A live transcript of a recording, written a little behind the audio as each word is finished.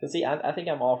see, I think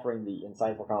I'm offering the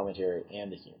insightful commentary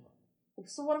and the humor.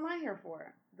 So what am I here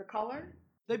for? The color?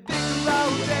 They bicker all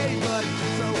day, but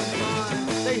so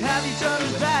fun. They have each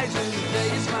other's bags and the day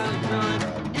is finally done.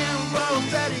 In a rural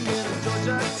setting in a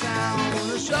Georgia town,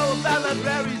 a show about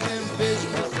libraries and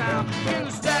visual sound. In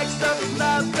the stack stuff is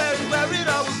library where it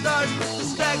always starts. The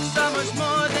stack's so much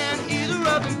more than either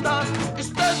of them thought. It's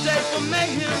Thursday for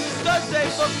mayhem, it's Thursday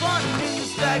for fun. In the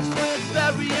stacks with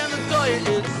Barry and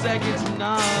Latoya, it's second to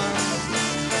none.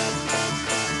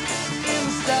 In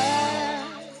the stacks.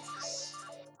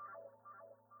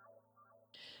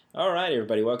 All right,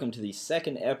 everybody, welcome to the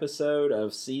second episode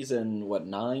of season,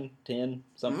 9, 10,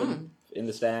 something, in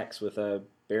the stacks with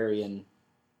Barry and...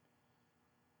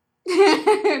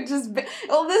 It's just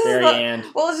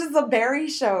the Barry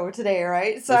show today,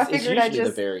 right? So I figured it's usually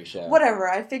the Barry show. Whatever.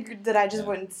 I figured that I just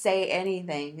wouldn't say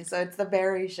anything, so it's the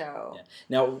Barry show.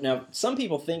 Yeah. Now, some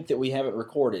people think that we haven't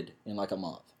recorded in like a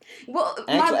month. Well,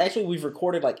 actually, we've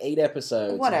recorded like 8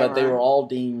 episodes, whatever. But they were all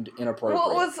deemed inappropriate.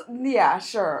 Well,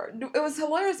 sure. It was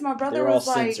hilarious. My brother they were was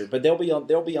all like, censored, but they'll be on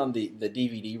the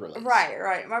DVD release.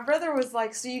 Right. My brother was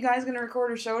like, "So you guys gonna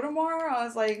record a show tomorrow?" I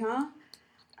was like, "Huh?"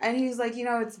 And he's like,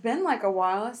 "It's been like a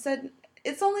while." I said,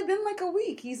 "It's only been like a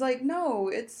week." He's like, "No,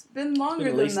 it's been longer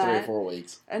than that. At least 3 or 4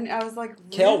 weeks. And I was like, really?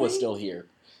 Kel was still here.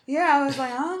 Yeah, I was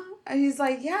like, "Huh?" And he's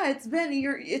like, "Yeah,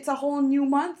 it's a whole new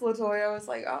month, Latoya." I was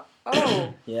like,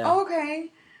 "Oh, yeah. Oh, okay."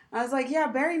 I was like, "Yeah,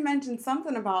 Barry mentioned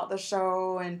something about the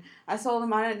show," and I told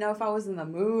him I didn't know if I was in the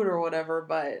mood or whatever,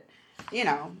 but,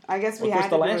 I guess we had to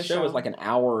do a show. The last show was like an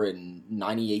hour and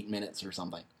 98 minutes or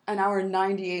something. An hour and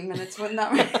 98 minutes, wouldn't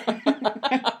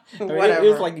that Whatever. It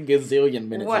was like a gazillion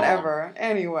minutes Whatever. long.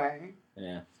 Anyway.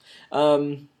 Yeah.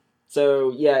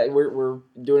 So, yeah, we're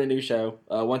doing a new show.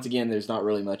 Once again, there's not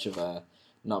really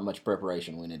not much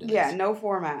preparation went into this. Yeah, no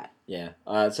format. Yeah.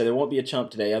 So there won't be a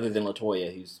chump today other than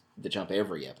Latoya, who's the chump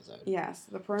every episode. Yes,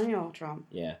 the perennial chump.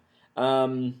 Yeah.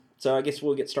 So I guess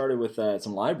we'll get started with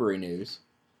some library news.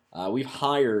 We've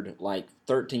hired like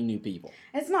 13 new people.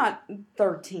 It's not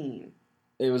 13.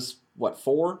 It was,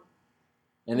 4?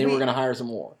 And then we're going to hire some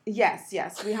more. Yes.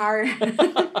 We hired...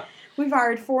 We've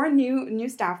hired 4 new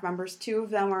staff members. 2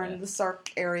 of them are in the Cirque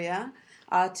area.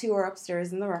 2 are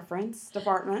upstairs in the reference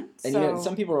department. And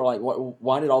some people are like,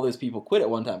 why did all those people quit at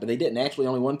one time? But they didn't. Actually,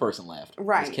 only one person left.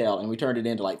 Right. It was Kel, and we turned it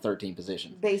into like 13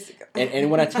 positions. Basically.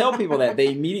 And when I tell people that, they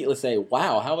immediately say,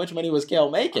 wow, how much money was Kel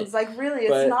making? It's like, really,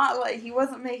 it's not like he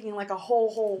wasn't making like a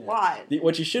whole lot.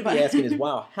 What you should be asking is,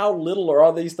 wow, how little are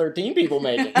all these 13 people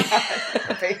making?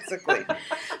 Basically.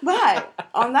 But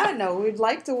on that note, we'd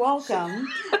like to welcome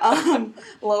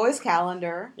Lois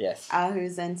Callender. Yes.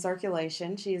 Who's in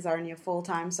circulation. She's our new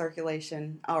full-time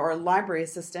circulation or library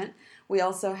assistant. We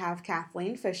also have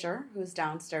Kathleen Fisher, who's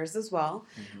downstairs as well.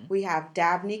 Mm-hmm. We have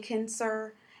Dabney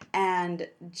Kinser and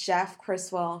Jeff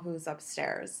Criswell, who's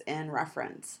upstairs in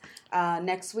reference.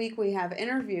 Next week, we have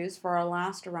interviews for our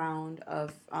last round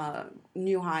of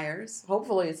new hires.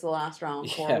 Hopefully, it's the last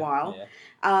round for a while.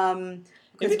 Yeah.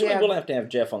 Eventually, we'll have to have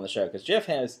Jeff on the show, because Jeff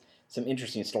has some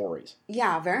interesting stories.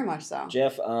 Yeah, very much so.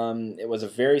 Jeff it was a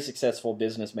very successful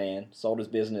businessman, sold his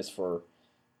business for,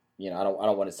 I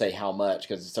don't want to say how much,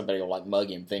 because somebody will like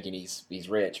mug him thinking he's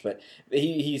rich, but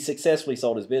he successfully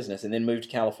sold his business and then moved to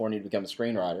California to become a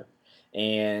screenwriter.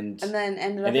 And then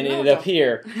ended up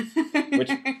here, which,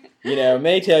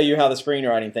 may tell you how the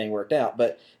screenwriting thing worked out.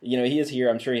 But, he is here.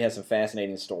 I'm sure he has some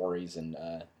fascinating stories, and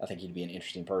I think he'd be an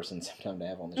interesting person sometime to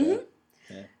have on the show. Mm-hmm.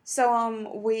 Yeah. So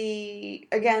we,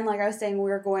 again, like I was saying,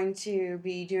 we're going to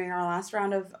be doing our last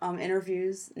round of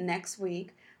interviews next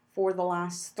week for the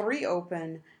last 3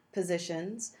 open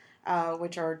positions,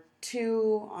 which are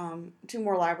 2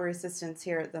 more library assistants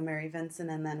here at the Mary Vincent,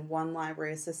 and then 1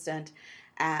 library assistant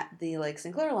at the Lake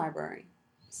St. Clair Library.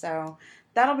 So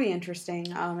that'll be interesting.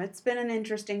 It's been an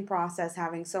interesting process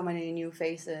having so many new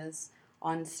faces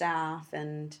on staff,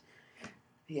 and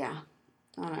I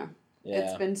don't know. Yeah.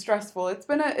 It's been stressful. It's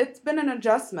been an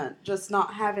adjustment, just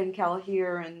not having Kel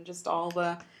here and just all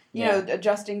the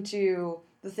adjusting to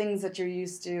the things that you're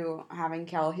used to having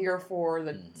Kel here for.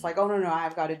 That it's like, oh no,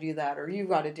 I've got to do that, or you've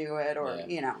got to do it, or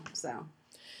so.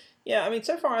 Yeah, I mean,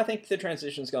 so far I think the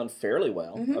transition's gone fairly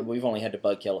well. Mm-hmm. We've only had to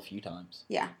bug Kel a few times.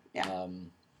 Yeah.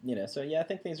 So I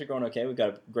think things are going okay. We've got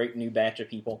a great new batch of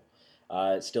people.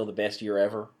 It's still the best year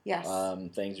ever. Yes.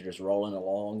 Things are just rolling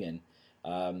along and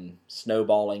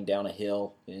snowballing down a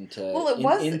hill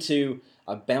into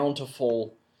a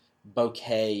bountiful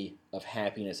bouquet of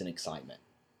happiness and excitement.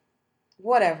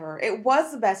 Whatever. It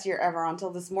was the best year ever until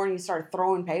this morning you started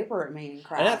throwing paper at me and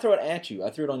crap. I didn't throw it at you.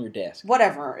 I threw it on your desk.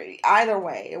 Whatever. Either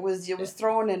way, it was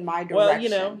thrown in my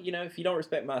direction. Well, if you don't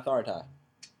respect my authority.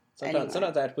 Sometimes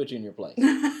I have to put you in your place.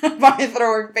 By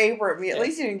throwing paper at me. At Yeah.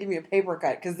 least you didn't give me a paper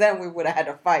cut, because then we would have had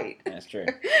to fight. That's true.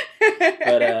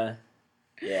 But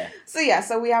yeah.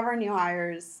 So we have our new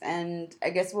hires, and I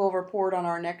guess we'll report on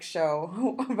our next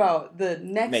show about the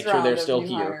next Make sure round they're of still new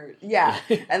here. hires. Yeah,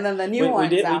 and then the new we ones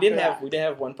did after that. we did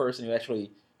have one person who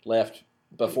actually left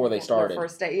before they started. Their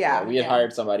first day, yeah. We had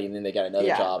hired somebody, and then they got another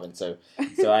Yeah. job, and so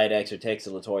I had actually texted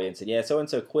Latoya and said, "Yeah, so and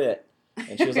so quit,"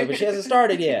 and she was like, "But she hasn't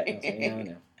started yet." And I was like, "Yeah, I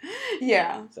know."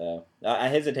 Yeah. So I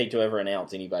hesitate to ever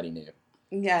announce anybody new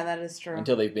Yeah, that is true.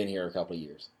 until they've been here a couple of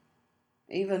years.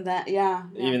 Even that, yeah.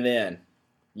 Even then,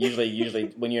 usually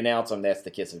when you announce them, that's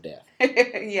the kiss of death.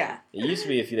 Yeah. It used to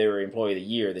be if they were employee of the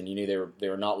year, then you knew they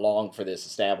were not long for this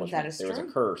establishment. That is there was a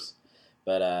true. curse,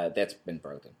 but that's been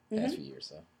broken the past few years.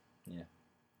 So yeah.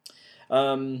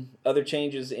 Other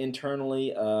changes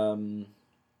internally.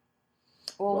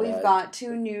 Well, What, we've got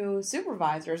 2 new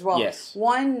supervisors. Well, Yes.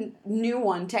 one new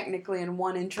one technically, and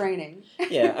one in training.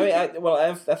 Yeah, I mean,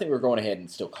 I think we're going ahead and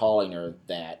still calling her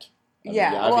that. I mean, Yeah,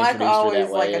 I've well, I introduced her always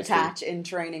that way like as the- attach in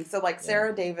training. So, like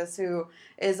Sarah Davis, who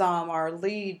is our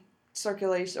lead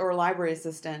circulation or library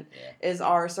assistant, is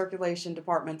our circulation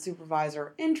department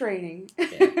supervisor in training.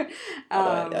 Yeah.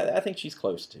 Although I think she's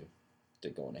close to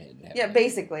going ahead and having Yeah, that.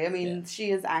 basically. I mean, she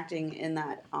is acting in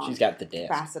that She's got the desk.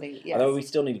 capacity. Yes. Although we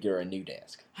still need to get her a new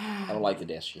desk. I don't like the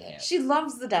desk she has. She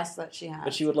loves the desk that she has.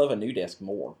 But she would love a new desk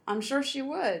more. I'm sure she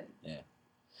would.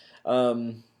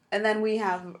 Um, And then we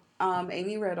have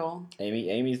Amy Riddle.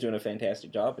 Amy's doing a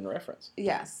fantastic job in reference.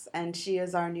 Yes, and she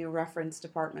is our new reference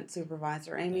department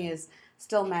supervisor. Amy has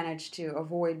still managed to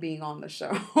avoid being on the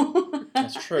show.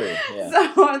 That's true.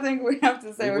 Yeah. So I think we have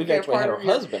to say We've okay, actually had her part of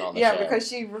your- husband on the yeah, show. because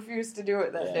she refused to do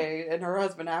it that Yeah. day, and her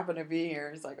husband happened to be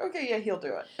here. He's like, okay, yeah, he'll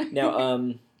do it.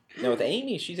 Now with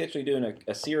Amy, she's actually doing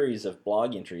a series of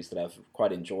blog entries that I've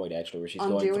quite enjoyed actually, where she's On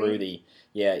going Dewey?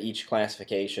 through each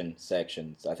classification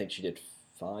sections. I think she did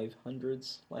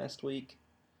 500s last week.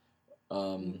 I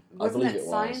Wasn't believe it it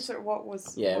science was. or what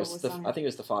was? Yeah, it what was science? I think it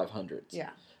was the 500s. Yeah.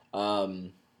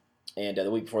 And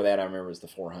the week before that, I remember it was the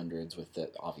 400s with the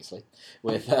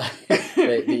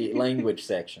language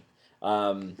section.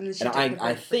 then she And took the I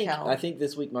break for think Cal.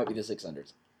 this week might be the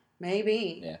 600s.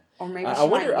 Maybe. Yeah. Or maybe I she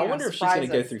wonder. might, I wonder if she's going to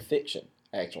surprise go us. through fiction.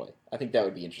 Actually, I think that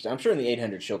would be interesting. I'm sure in the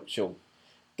 800 she'll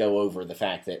go over the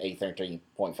fact that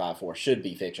 813.54 should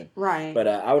be fiction. Right. But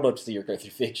I would love to see her go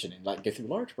through fiction and like go through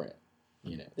large print.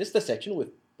 This is the section with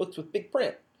books with big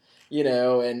print.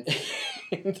 And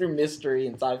through mystery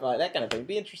and sci-fi, that kind of thing would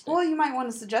be interesting. Well, you might want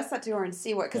to suggest that to her and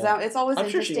see what, because Yeah. it's always I'm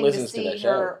sure she interesting to listens to see that show.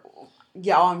 her.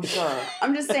 Yeah, I'm sure.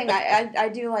 I'm just saying, I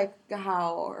do like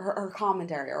how her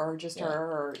commentary, or just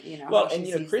her, Well, how and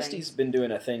she sees Christy's things. been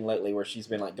doing a thing lately where she's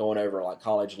been like going over like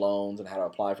college loans and how to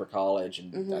apply for college,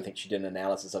 and Mhm. I think she did an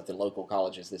analysis of the local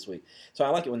colleges this week. So I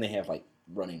like it when they have like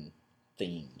running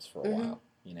themes for a Mhm. while.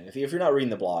 If you're not reading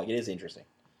the blog, it is interesting.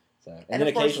 So and And then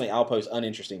of course- occasionally I'll post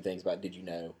uninteresting things about did you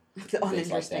know. The things like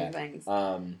uninteresting that.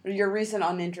 things. Your recent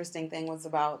uninteresting thing was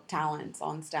about talents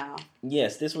on staff.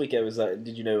 Yes, this week it was.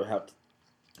 Did you know how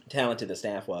talented the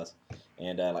staff was?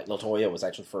 And like Latoya was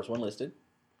actually the first one listed.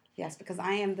 Yes, because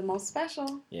I am the most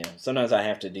special. Yeah, sometimes I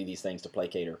have to do these things to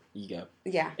placate her ego.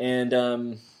 Yeah.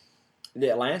 And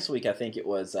last week I think it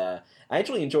was. I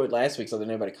actually enjoyed last week, so that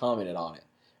nobody commented on it,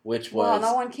 which was.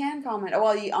 Well, no one can comment.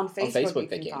 Well, on Facebook,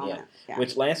 they you can, comment. Yeah.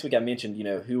 Which last week I mentioned,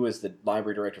 who was the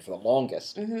library director for the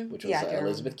longest, Mhm. which was Yeah, I do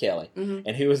Elizabeth Kelly, Mhm.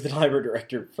 and who was the library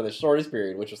director for the shortest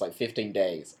period, which was like 15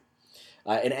 days.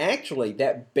 And actually,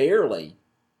 that barely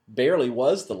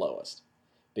was the lowest.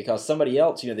 Because somebody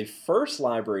else, the first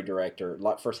library director,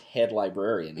 first head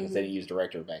librarian, because they didn't use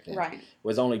director back then, Right.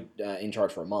 was only in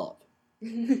charge for a month.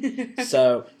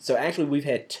 So actually, we've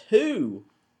had 2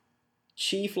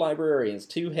 chief librarians,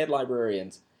 2 head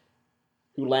librarians,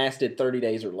 who lasted 30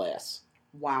 days or less.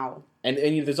 Wow. And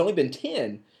there's only been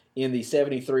 10 in the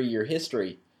 73-year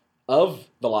history of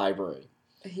the library.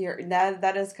 Here,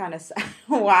 that is kind of sad.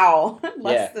 Wow.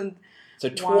 Less than. So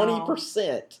Wow.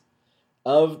 20%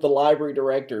 of the library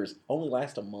directors only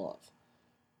last a month.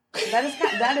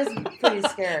 That is pretty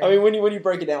scary. I mean, when you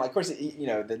break it down, like, of course,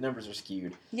 the numbers are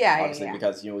skewed, yeah, obviously, yeah.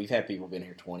 because we've had people been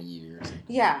here 20 years, and,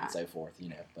 Yeah. and so forth,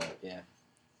 But yeah,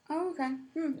 Oh, okay.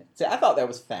 so I thought that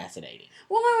was fascinating.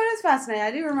 Well, no, it is fascinating.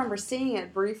 I do remember seeing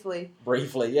it briefly.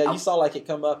 Briefly, yeah, Oh. you saw like it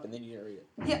come up, and then you didn't read it.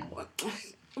 Yeah.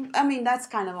 I mean, that's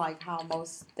kind of like how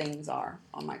most things are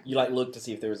on my. You like look to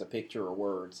see if there was a picture or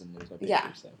words, and there's no picture.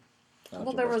 Yeah. So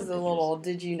Well, there was a little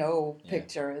 "Did you know" Yeah.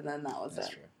 picture, and then that was That's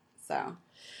it. true.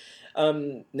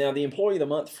 So Now the employee of the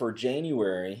month for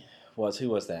January who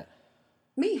was that?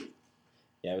 me.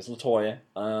 Yeah, it was Latoya.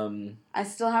 I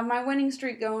still have my winning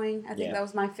streak going. I think Yeah. that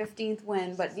was my 15th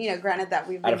win. But, granted that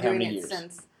we've Out been of how doing many it years?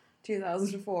 since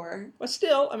 2004. But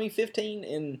still, I mean, 15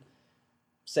 in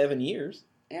 7 years.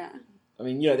 Yeah. I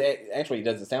mean, that actually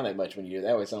doesn't sound that much when you do it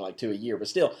that way. It sounds like 2 a year. But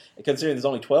still, considering there's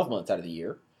only 12 months out of the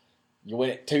year, you win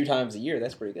it 2 times a year.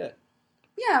 That's pretty good.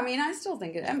 Yeah, I mean, I still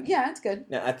think it. Yeah, it's good.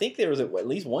 Now, I think there was at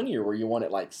least 1 year where you won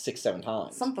it like 6, 7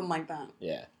 times. Something like that.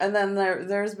 Yeah. And then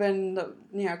there's been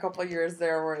a couple of years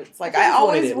there where it's like I think I you've won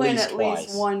always it at win least at least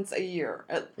twice. once a year.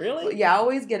 Really? Yeah, I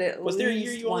always get it. Was there a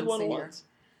year you only won a year. once?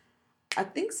 I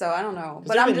think so. I don't know, Because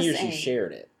but there have I'm been just years saying. you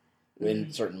shared it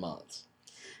in certain months.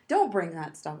 Don't bring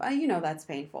that stuff. That's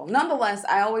painful. Nonetheless,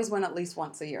 I always win at least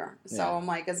once a year. So Yeah. I'm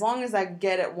like, as long as I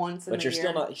get it once in But a you're year.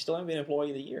 still not. You still haven't been Employee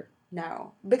of the Year.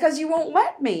 No, because you won't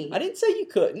let me. I didn't say you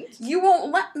couldn't. You won't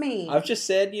let me. I've just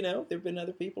said, there have been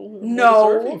other people who are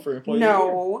more deserving for Employee of the Year.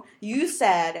 No. You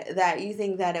said that you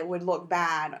think that it would look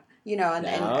bad, and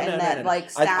No. like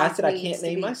staff I said I needs can't to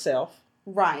name be myself.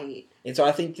 right. And so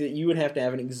I think that you would have to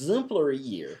have an exemplary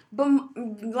year. But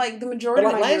like the majority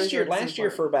But of like my last years year, are last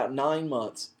year for exemplary. about 9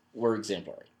 months were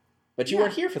exemplary. But you Yeah.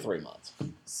 weren't here for 3 months.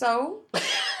 So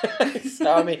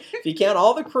So I mean, if you count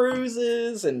all the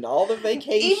cruises and all the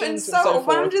vacations even and so, so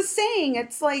but I'm forth, just saying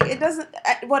it's like it doesn't.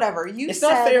 Whatever you it's said.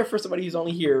 not fair for somebody who's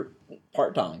only here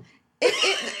part time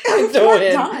It's to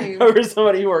win part-time. over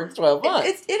somebody who works 12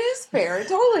 months. It is fair. It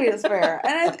totally is fair.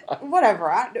 And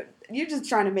whatever. You're just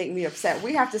trying to make me upset.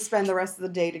 We have to spend the rest of the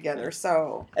day together.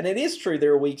 So And it is true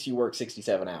there are weeks you work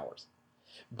 67 hours.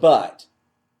 But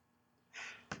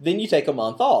then you take a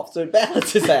month off, so it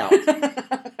balances out.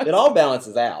 It all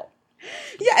balances out.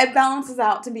 yeah, it balances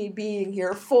out to me being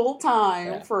here full time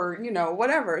Yeah. for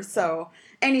whatever. So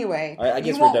anyway, All right, I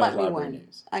guess you we're won't done let with me library win.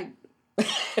 news.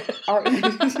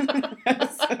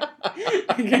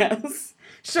 I guess.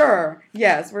 Sure.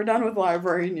 Yes, we're done with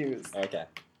library news. Okay.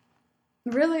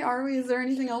 Really? Are we? Is there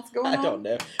anything else going on? I don't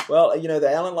know. Well,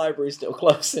 the Allen Library is still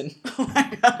closing. Oh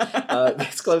my God.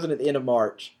 It's closing at the end of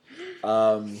March.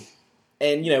 And,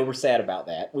 we're sad about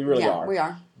that. We really are. We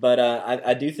are. But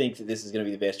I do think that this is going to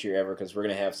be the best year ever because we're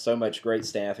going to have so much great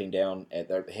staffing down at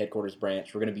the headquarters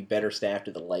branch. We're going to be better staffed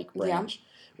at the Lake branch.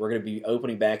 We're going to be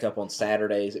opening back up on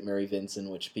Saturdays at Mary Vinson,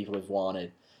 which people have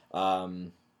wanted.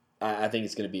 I think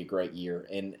it's going to be a great year.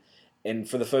 And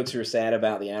for the folks who are sad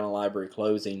about the Allen Library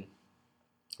closing,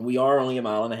 we are only 1.5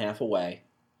 miles away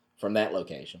from that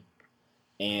location.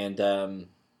 And,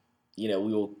 we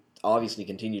will obviously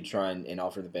continue to try and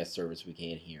offer the best service we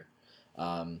can here.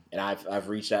 And I've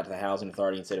reached out to the Housing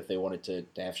Authority and said if they wanted to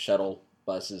have shuttle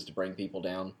buses to bring people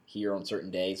down here on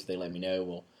certain days, if they let me know,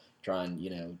 we'll try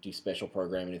and, do special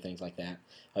programming and things like that.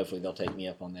 Hopefully they'll take me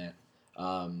up on that.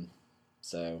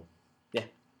 So, yeah.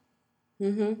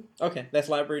 Mm-hmm. Okay, that's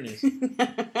library news.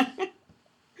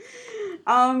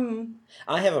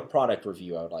 I have a product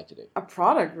review I would like to do. A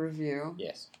product review.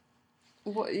 Yes.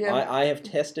 What? Yeah. I have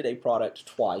tested a product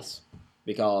twice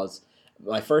because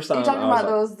my first Are time you talking I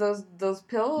was about those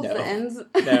pills? No. The ends?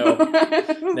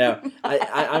 No,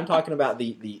 I'm talking about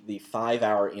the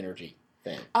 5-hour energy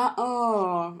thing.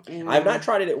 Yeah. I've not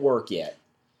tried it at work yet.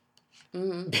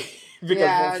 Mm-hmm. Because,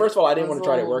 Yeah, well, first of all, I didn't it want was to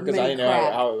try it a at work because I mini didn't know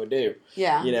crap. how it would do.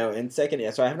 Yeah. And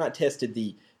second, so I have not tested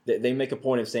they make a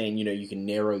point of saying, you can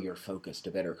narrow your focus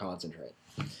to better concentrate.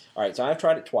 All right, so I've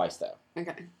tried it twice, though.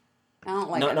 Okay. I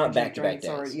don't like Not energy back-to-back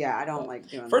drinks days. yeah, I don't like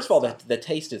doing. First that of all, stuff. the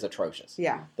taste is atrocious.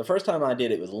 Yeah. The first time I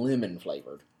did it was lemon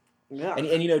flavored. Yeah. And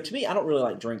to me, I don't really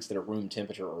like drinks that are room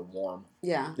temperature or warm.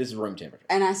 Yeah. This is room temperature.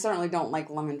 And I certainly don't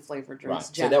like lemon flavored drinks.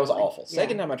 Right, so that was generally. awful.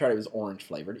 Second time I tried it was orange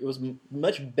flavored. It was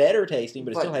much better tasting,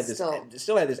 but it But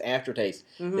still had this aftertaste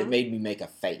Mhm. that made me make a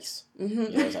face.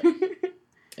 Mhm. It was like,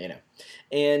 and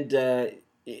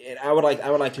I would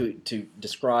like to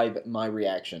describe my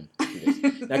reaction to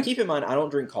this. Now, keep in mind, I don't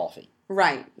drink coffee,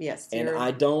 Right. Yes. and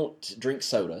I don't drink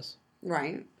sodas.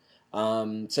 Right.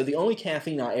 So the only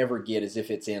caffeine I ever get is if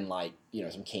it's in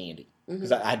some candy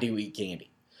because I do eat candy.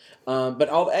 But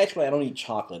I don't eat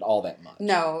chocolate all that much.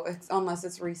 No, unless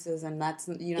it's Reese's, and that's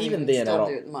you don't Even even then, I still don't-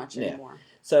 do it much yeah. anymore.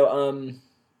 So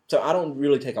I don't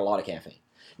really take a lot of caffeine.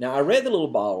 Now, I read the little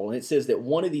bottle, and it says that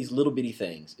one of these little bitty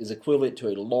things is equivalent to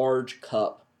a large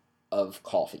cup of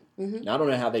coffee. Mhm. Now, I don't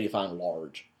know how they define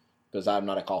large, because I'm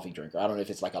not a coffee drinker. I don't know if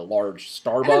it's like a large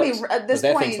Starbucks. And I mean, at this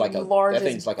that point, thing's like large that is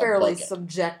thing's like a fairly bucket.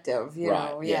 subjective, you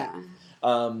Right, know. yeah.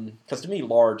 Yeah. Because to me,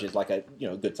 large is like a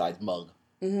good sized mug.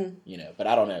 Mm-hmm. But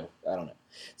I don't know.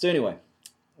 So anyway,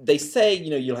 they say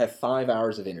you'll have 5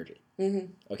 hours of energy.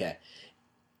 Mm-hmm. Okay,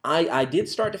 I did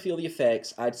start to feel the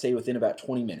effects. I'd say within about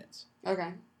 20 minutes.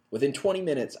 Okay. Within 20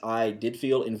 minutes, I did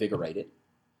feel invigorated.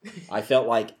 I felt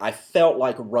like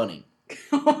running.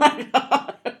 Oh my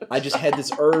god. I just had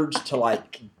this urge to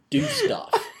like do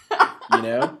stuff, you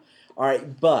know? All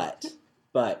right, but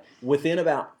within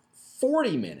about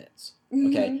 40 minutes,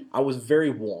 okay, I was very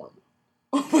warm.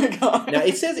 Oh my god. Now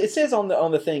it says on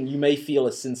the thing you may feel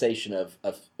a sensation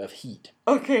of heat.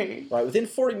 Okay. Right, within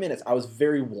 40 minutes I was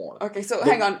very warm. Okay, so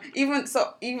hang on. Even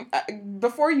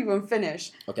before you even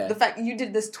finish, Okay. the fact you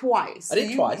did this twice. I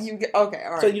did it twice. Okay, all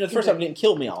right. So the first time it didn't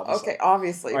kill me, obviously. Okay,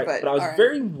 obviously, Right, but I was all right.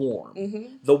 very warm.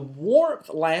 Mhm. The warmth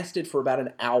lasted for about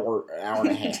an hour and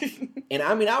a half. And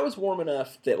I mean, I was warm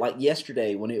enough that like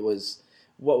yesterday when it was,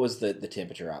 what was the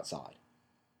temperature outside?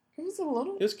 It was a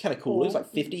little. It was kind of cool. It was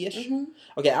like 50-ish. Mhm.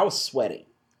 Okay, I was sweating.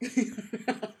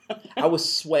 I was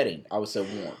sweating. I was so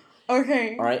warm.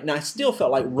 Okay. All right, and I still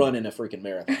felt like running a freaking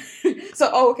marathon.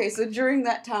 So during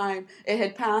that time, it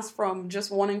had passed from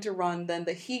just wanting to run, then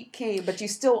the heat came, but you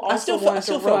still also wanted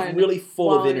to run. I felt really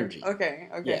full of energy. Okay.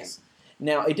 Yes.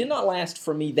 Now, it did not last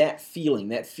for me, that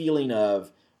feeling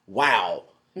of, wow,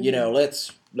 you know,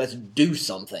 let's do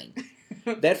something.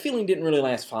 That feeling didn't really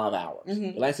last 5 hours.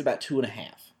 It lasted about 2.5.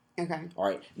 Okay. All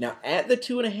right. Now, at the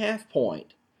 2.5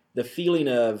 point, the feeling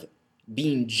of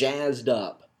being jazzed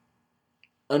up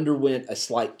underwent a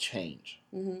slight change.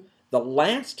 The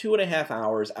last 2.5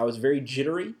 hours, I was very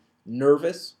jittery,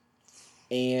 nervous,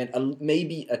 and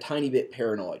maybe a tiny bit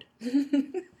paranoid.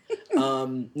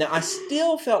 Now, I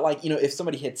still felt like, if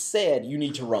somebody had said, you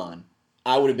need to run,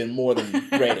 I would have been more than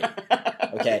ready.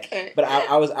 Okay? But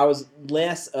I was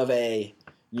less of a,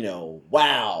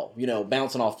 wow,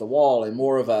 bouncing off the wall, and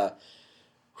more of a,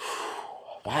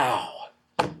 wow,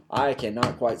 I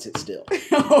cannot quite sit still.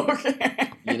 Okay.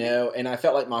 And I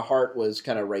felt like my heart was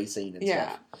kind of racing and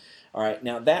stuff. All right,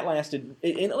 now that lasted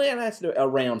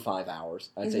around 5 hours,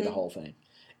 I'd say, the whole thing.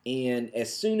 And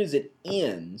as soon as it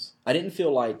ends, I didn't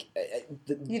feel like...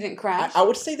 you didn't crash? I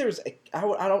would say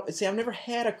I've never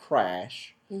had a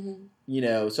crash,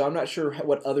 so I'm not sure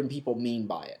what other people mean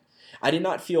by it. I did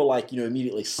not feel like,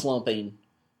 immediately slumping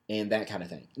and that kind of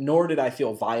thing. Nor did I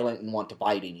feel violent and want to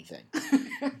bite anything.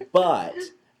 But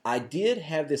I did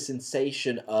have this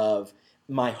sensation of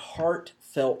my heart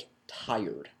felt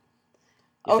tired.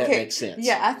 If that makes sense.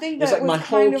 Yeah, I think It's that like was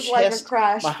kind of like a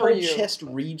crash my for whole you. chest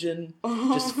region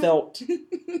just felt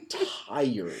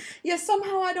tired. Yeah,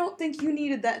 somehow I don't think you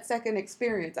needed that second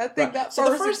experience. I think that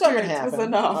so first time it experience happened, was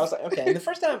enough. I was like, okay. And the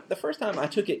first time I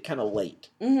took it kind of late.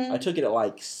 I took it at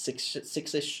like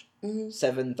 6-ish,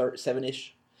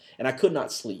 7-ish, and I could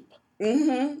not sleep.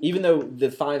 Even though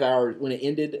the 5 hours when it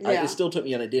ended, it still took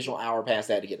me an additional hour past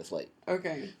that to get to sleep.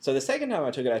 Okay. So the second time I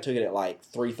took it at like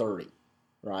 3:30,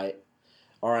 right?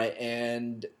 All right,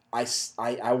 and I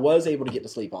was able to get to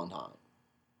sleep on time,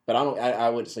 but I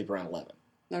went to sleep around 11.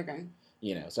 Okay.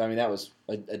 So I mean that was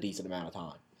a decent amount of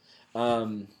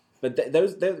time. But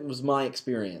that was my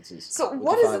experiences. So with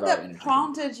what the is it 5-hour that energy.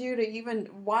 prompted you to even?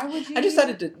 Why would you? I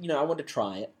decided to I wanted to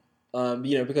try it.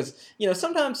 Because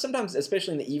sometimes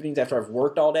especially in the evenings after I've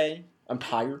worked all day, I'm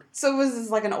tired. So was this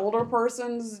like an older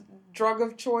person's drug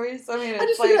of choice? I mean, I it's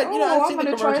just like, figured, I'm I've seen going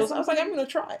the to try commercials. something. I was like, I'm going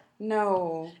to try it.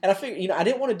 No. And I figured, I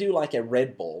didn't want to do like a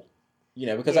Red Bull,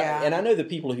 because I know the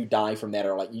people who die from that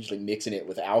are like usually mixing it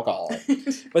with alcohol.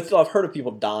 But still, I've heard of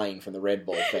people dying from the Red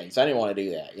Bull thing, so I didn't want to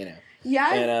do that,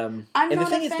 Yeah, And I'm and the not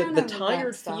thing a is fan that the of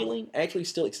tired that stuff. feeling actually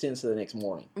still extends to the next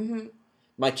morning. Mm-hmm.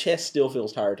 My chest still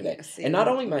feels tired today, Yeah, and not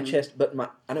only my chest, but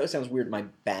I know it sounds weird. My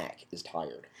back is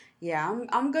tired. Yeah,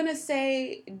 I'm gonna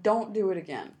say don't do it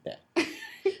again. Yeah,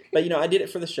 but I did it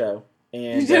for the show.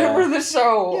 And, you did it for the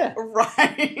show, yeah.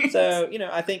 right? So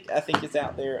I think it's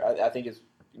out there. I think it's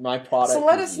my product. So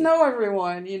let us know,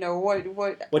 everyone. What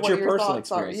your your personal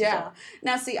thoughts are. experiences Yeah. are.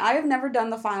 Now, see, I have never done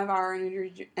the 5-hour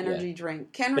energy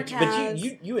drink. Kenrick has.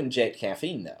 But you inject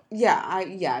caffeine though. Yeah,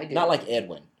 I do. Not like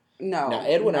Edwin. No. Now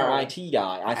Edwin, no. our IT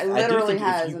guy, I do literally think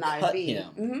has if you an cut IV.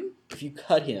 him, if you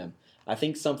cut him, I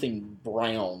think something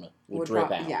brown would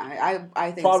drip out. Yeah,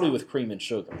 I think probably so. with cream and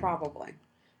sugar. Probably.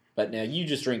 But now you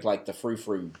just drink like the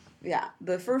frou-frou. Yeah,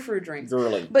 the frou-frou drinks.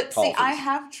 Girly But see, coffees. I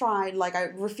have tried, I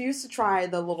refuse to try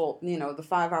the little, the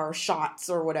 5-hour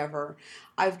shots or whatever.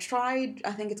 I've tried,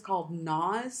 I think it's called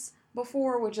NOS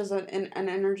before, which is an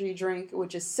energy drink,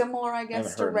 which is similar, I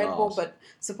guess, to heard Red Bull, NOS. but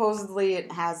supposedly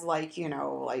it has,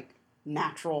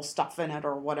 natural stuff in it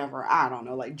or whatever. I don't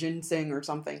know, like ginseng or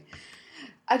something.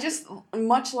 I just,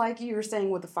 much like you were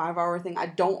saying with the 5-hour thing, I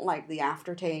don't like the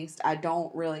aftertaste. I just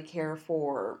don't really care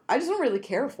for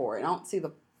it. I don't see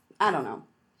I don't know.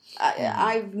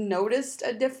 I've noticed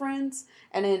a difference,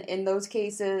 and in those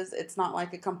cases, it's not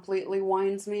like it completely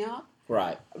winds me up.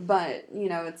 Right. But,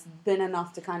 it's been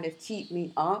enough to kind of keep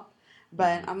me up.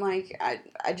 But I'm like,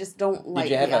 I just don't like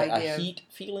Did you have the idea a heat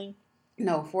feeling?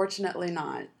 No, fortunately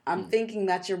not. I'm thinking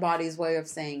that's your body's way of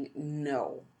saying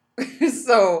no.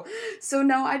 so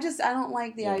no, I don't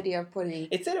like the idea of putting.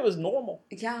 It said it was normal.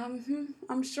 Yeah,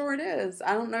 I'm sure it is.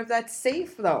 I don't know if that's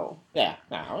safe though. Yeah,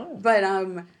 no. But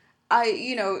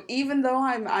even though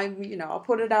I'm I'll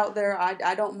put it out there.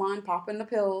 I don't mind popping the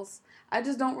pills. I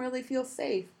just don't really feel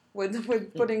safe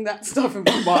with putting that stuff in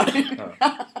my body.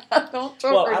 Don't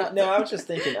choke Well, or I was just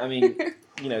thinking. I mean,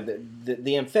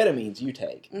 the amphetamines you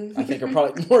take, I think, are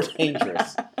probably more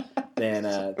dangerous than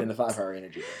the 5-hour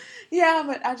energy. Yeah,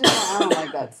 but I don't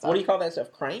like that stuff. What do you call that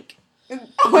stuff? Crank? Oh,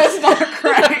 it's not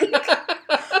crank.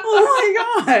 Oh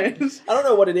my gosh. I don't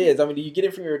know what it is. I mean, do you get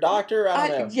it from your doctor? I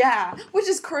don't know. Yeah, which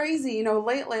is crazy.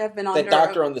 Lately I've been on that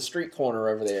doctor on the street corner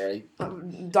over there.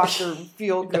 Dr.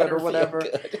 Feelgood or whatever.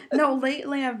 Feelgood. No,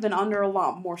 lately I've been under a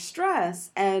lot more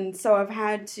stress, and so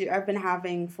I've been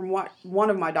having, from what one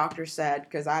of my doctors said,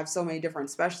 because I have so many different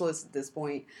specialists at this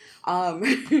point,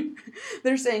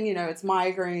 they're saying, it's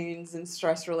migraines and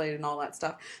stress related and all that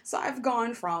stuff. So I've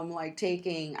gone from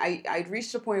taking, I'd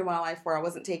reached a point in my life where I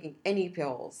wasn't taking any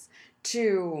pills,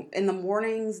 to in the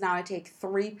mornings now I take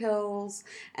 3 pills,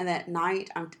 and at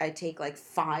night I take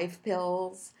 5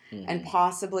 pills. And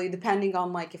possibly, depending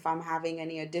on if I'm having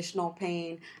any additional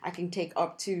pain, I can take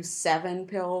up to 7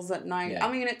 pills at night. Yeah. I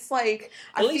mean, it's I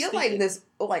feel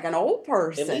like an old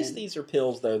person. At least these are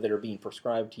pills, though, that are being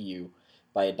prescribed to you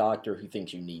by a doctor who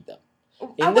thinks you need them.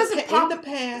 In the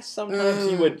past, sometimes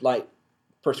you would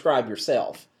prescribe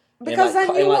yourself, because I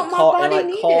knew what my body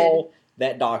needed. Call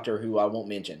that doctor, who I won't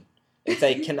mention, and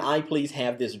say, "Can I please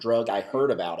have this drug? I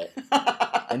heard about it,"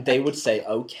 and they would say,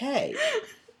 "Okay."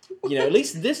 At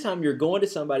least this time you're going to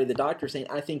somebody, the doctor saying,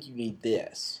 "I think you need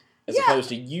this," as opposed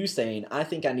to you saying, "I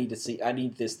think I need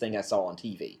this thing I saw on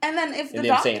TV." And then if the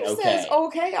doctor says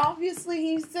okay, obviously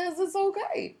he says it's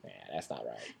okay. Yeah, that's not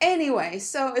right. Anyway,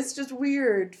 so it's just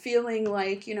weird feeling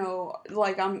like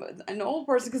I'm an old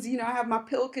person, because I have my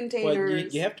pill containers.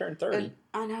 Well, you have turned 30.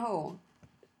 I know.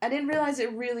 I didn't realize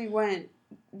it really went,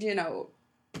 Yeah.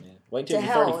 Wait until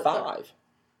you're 35.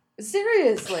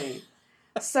 Seriously.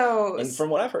 So, and from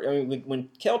what I've heard, I mean, when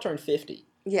Kel turned 50,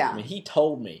 yeah, I mean, he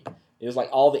told me it was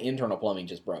all the internal plumbing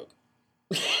just broke.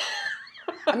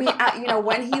 I mean,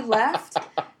 when he left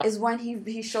is when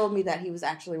he showed me that he was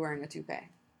actually wearing a toupee.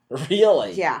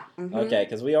 Really? Yeah. Mm-hmm. Okay,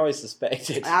 because we always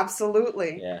suspected.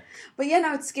 Absolutely. Yeah. But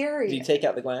no, it's scary. Did you take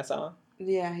out the glass eye?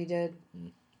 Yeah, he did.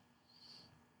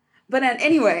 But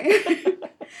anyway.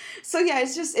 So yeah,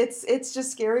 it's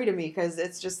just scary to me, because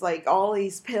it's just all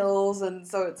these pills, and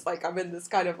so it's I'm in this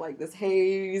kind of this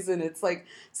haze, and it's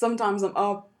sometimes I'm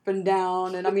up and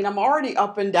down, and I mean I'm already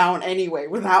up and down anyway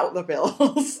without the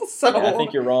pills. So yeah, I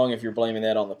think you're wrong if you're blaming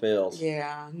that on the pills.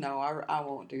 Yeah, no, I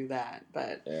won't do that.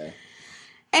 But yeah.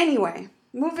 Anyway,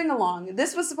 moving along.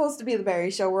 This was supposed to be the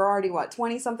Barry Show. We're already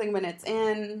 20-something minutes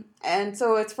in, and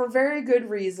so it's for very good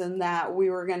reason that we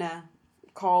were gonna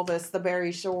call this the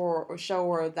Barry Show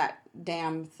or that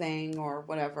damn thing or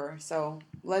whatever. So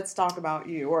let's talk about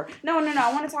you. Or no,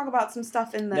 I want to talk about some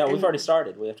stuff in the. No, we've already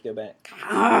started. We have to go back.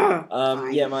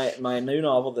 Yeah, my new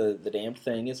novel, the Damned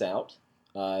Thing, is out.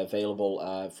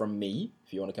 Available from me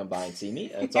if you want to come by and see me.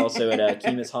 It's also at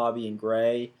Kima's Hobby in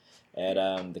Gray, at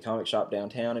the comic shop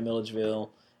downtown in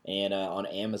Milledgeville, and on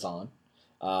Amazon.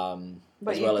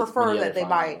 But you prefer that they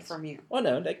buy it from you? Well,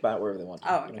 no, they can buy it wherever they want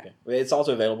to. Oh, okay. It's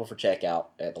also available for checkout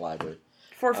at the library.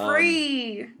 For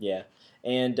free! Yeah.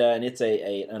 And it's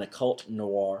an occult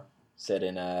noir set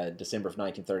in December of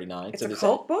 1939. It's a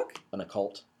cult book? An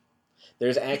occult.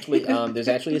 There's actually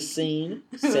a scene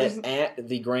set at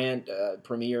the grand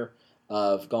premiere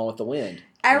of Gone with the Wind.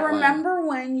 I remember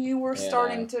when you were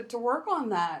starting to work on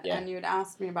that, and you'd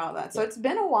asked me about that. So it's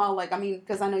been a while,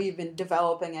 because I know you've been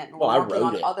developing it and working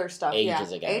on other stuff.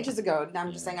 Ages ago. And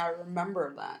I'm just saying I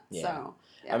remember that. Yeah. So,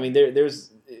 yeah. I mean,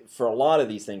 there's for a lot of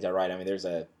these things I write, I mean, there's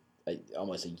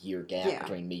almost a year gap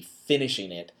between me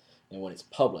finishing it and when it's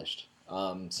published.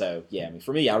 So, yeah, I mean,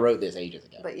 for me, I wrote this ages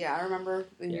ago. But, yeah, I remember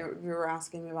you were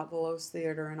asking me about the Lowe's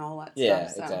Theater and all that stuff. Yeah,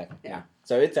 so, exactly. Yeah.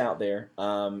 So it's out there.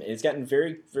 It's gotten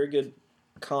very, very good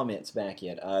comments back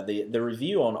yet. The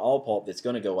review on All Pulp that's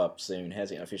going to go up soon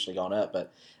hasn't officially gone up,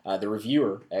 but the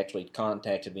reviewer actually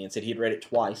contacted me and said he'd read it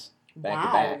twice, back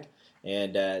to back,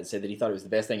 and said that he thought it was the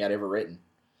best thing I'd ever written.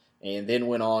 And then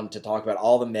went on to talk about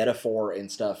all the metaphor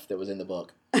and stuff that was in the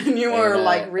book. And you were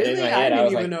really? I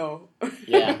didn't even know.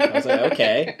 Yeah, I was like,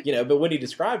 okay. But when he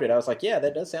described it, I was like, yeah,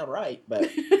 that does sound right. But,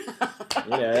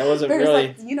 that wasn't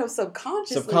really...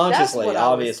 subconsciously, that's what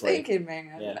obviously. I was thinking,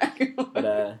 man. Yeah.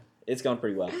 But it's gone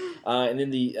pretty well. And then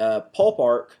the Pulp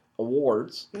Arc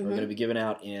Awards are going to be given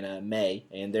out in May,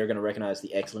 and they're going to recognize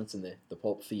the excellence in the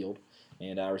pulp field.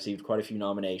 and I received quite a few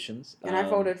nominations. And I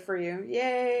voted for you.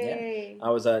 Yay! I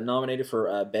was nominated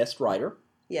for Best Writer.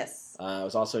 Yes. I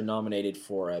was also nominated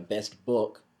for Best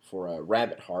Book for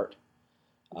Rabbit Heart.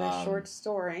 Best short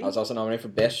story. I was also nominated for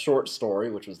Best Short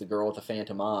Story, which was The Girl with the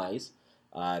Phantom Eyes,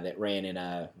 that ran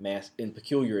in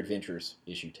Peculiar Adventures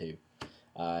issue 2.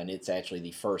 And it's actually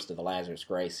the first of the Lazarus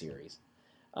Gray series.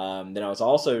 Then I was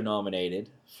also nominated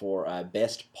for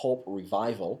Best Pulp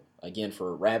Revival, again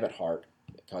for Rabbit Heart,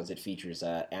 because it features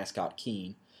Ascot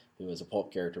Keene, who was a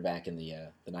pulp character back in the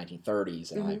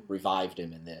 1930s, and I revived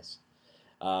him in this.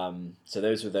 So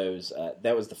those were those.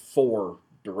 That was the 4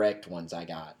 direct ones I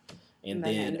got. And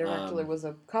then indirectly was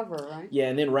a cover, right? Yeah,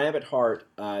 and then Rabbit Heart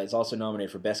is also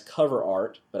nominated for Best Cover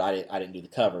Art, but I didn't do the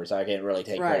cover, so I can't really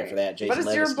take credit for that. Jason but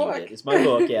it's your Levesque book. did. It's my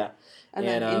book, yeah. and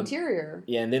then interior.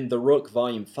 Yeah, and then The Rook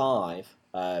Volume 5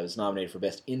 was nominated for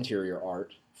Best Interior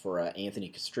Art for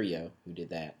Anthony Castrillo, who did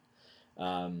that.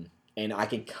 And I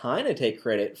can kind of take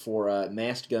credit for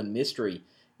Masked Gun Mystery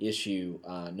issue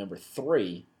number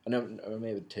 3, no,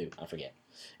 maybe 2, I forget.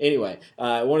 Anyway,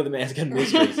 one of the Masked Gun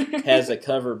Mysteries has a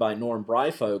cover by Norm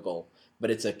Breyfogle, but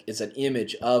it's an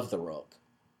image of the Rook.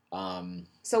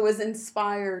 So it was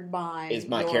inspired by... It's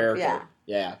my character.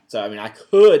 Yeah. So, I mean, I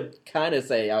could kind of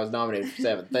say I was nominated for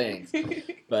 7 things,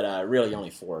 but really only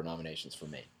 4 nominations for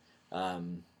me.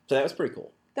 So that was pretty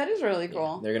cool. That is really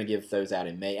cool. Yeah, they're going to give those out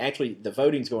in May. Actually, the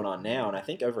voting's going on now, and I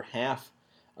think over half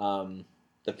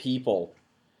the people...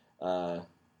 who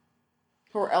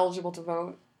are eligible to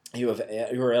vote. Who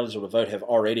are eligible to vote have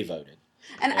already voted.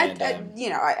 And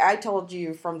I told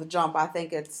you from the jump, I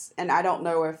think it's, and I don't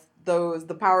know if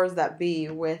the powers that be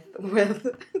with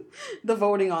the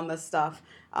voting on this stuff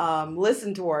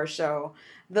listen to our show.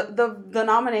 The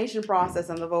nomination process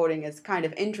and the voting is kind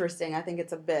of interesting. I think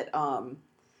it's a bit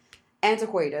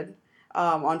antiquated,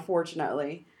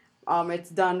 unfortunately. It's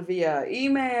done via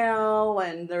email,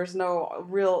 and there's no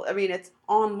real... I mean, it's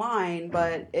online,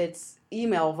 but it's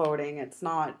email voting. It's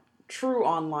not true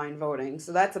online voting,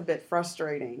 so that's a bit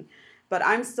frustrating. But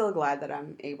I'm still glad that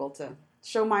I'm able to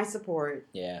show my support.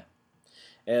 Yeah.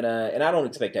 And I don't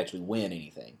expect to actually win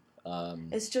anything.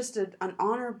 It's just an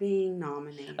honor being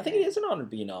nominated. I think it is an honor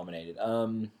being nominated.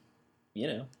 4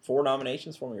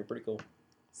 nominations for me are pretty cool.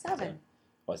 7.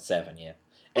 Well, 7, yeah.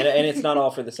 And it's not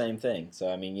all for the same thing. So,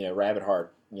 I mean, Rabbit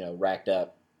Heart, racked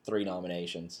up 3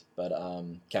 nominations, but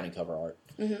counting cover art.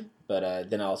 Mm-hmm. But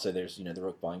then also there's, The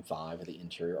Rook Volume 5 with the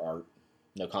interior art.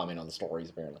 No comment on the stories,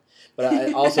 apparently.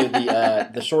 But also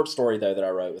the short story, though, that I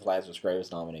wrote with Lazarus Gray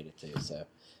was nominated, too. So,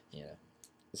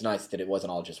 it's nice that it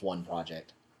wasn't all just one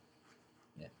project.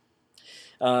 Yeah.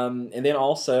 And then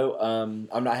also,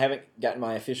 I haven't gotten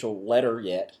my official letter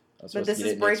yet. But this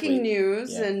is breaking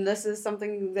news, and this is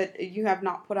something that you have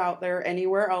not put out there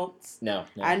anywhere else. No.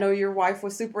 I know your wife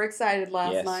was super excited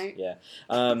last night. Yeah.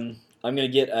 I'm going to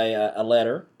get a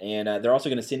letter, and they're also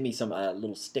going to send me some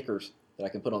little stickers that I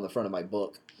can put on the front of my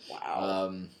book.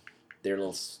 Wow. They're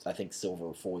little, I think,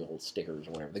 silver foil stickers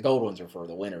or whatever. The gold ones are for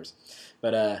the winners.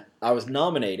 But I was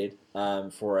nominated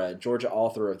for Georgia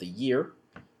Author of the Year.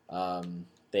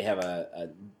 They have a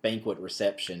banquet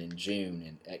reception in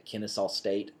June at Kennesaw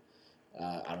State.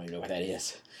 I don't even know what that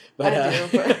is. But, I do.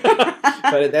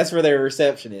 but that's where their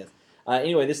reception is.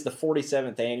 Anyway, this is the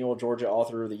 47th annual Georgia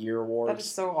Author of the Year Awards. That is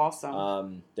so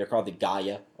awesome. They're called the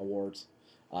Gaia Awards.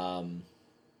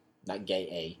 Not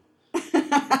Gay A,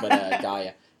 but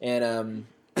Gaia. And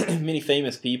many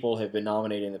famous people have been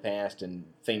nominated in the past, and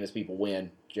famous people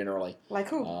win, generally. Like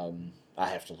who? I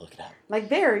have to look it up. Like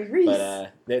Barry Reese.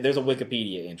 But there's a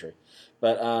Wikipedia entry.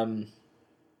 But, I'm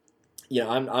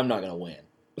not going to win.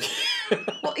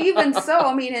 Well, even so,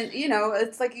 I mean,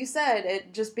 it's like you said,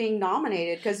 it just being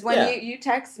nominated. Because when you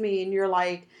text me and you're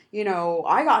like,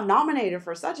 I got nominated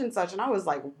for such and such, and I was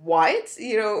like, what?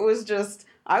 It was just,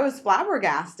 I was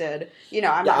flabbergasted.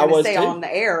 I'm not going to say on the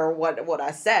air what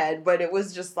I said, but it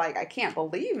was just like, I can't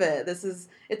believe it.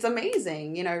 It's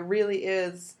amazing. It really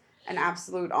is an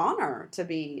absolute honor to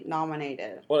be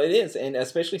nominated. Well, it is, and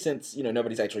especially since,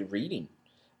 nobody's actually reading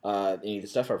any of the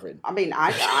stuff I've written. I mean,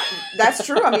 that's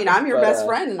true. I mean, I'm your best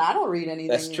friend, and I don't read anything.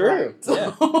 That's true. Write, so.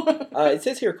 Yeah. It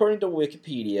says here, according to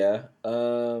Wikipedia,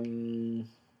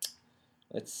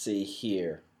 let's see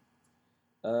here.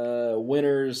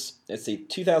 Winners. Let's see,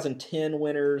 2010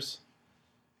 winners.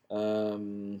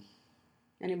 Anybody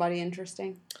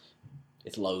interesting?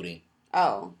 It's loading.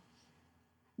 Oh.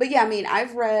 But yeah, I mean,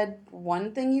 I've read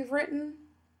one thing you've written,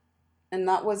 and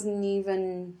that wasn't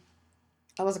even...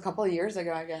 That was a couple of years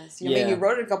ago, I guess. I mean, you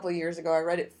wrote it a couple of years ago. I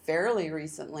read it fairly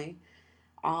recently.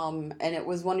 And it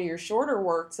was one of your shorter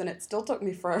works, and it still took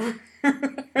me forever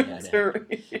to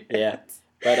read it. Yeah.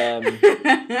 But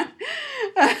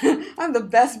I'm the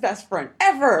best friend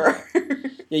ever.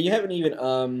 yeah, you haven't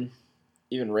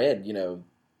even read,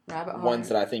 Rabbit Heart. ones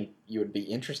that I think you would be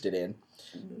interested in.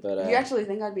 But you actually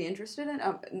think I'd be interested in?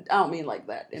 I don't mean like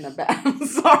that in a bad. I'm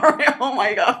sorry. Oh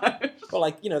my gosh. well,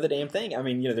 like the damn thing. I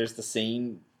mean, there's the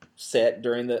scene set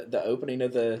during the opening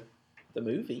of the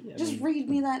movie. Just read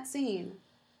me that scene.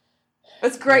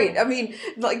 It's great. I mean,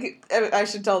 like, I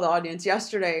should tell the audience,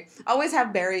 yesterday, I always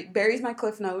have Barry's my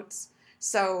Cliff Notes.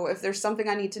 So if there's something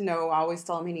I need to know, I always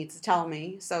tell him he needs to tell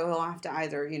me. So he'll have to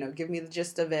either, give me the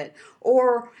gist of it.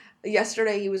 Or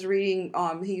yesterday he was reading,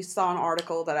 he saw an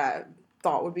article that I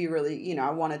thought would be really,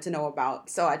 I wanted to know about.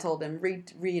 So I told him,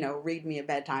 read me a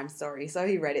bedtime story. So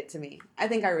he read it to me. I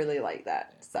think I really like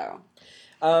that. So.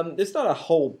 There's not a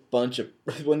whole bunch of,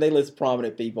 when they list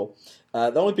prominent people,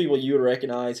 the only people you would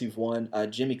recognize who've won,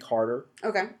 Jimmy Carter.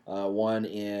 Okay. Won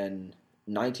in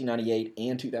 1998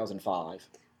 and 2005.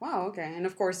 Wow, okay. And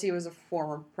of course he was a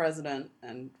former president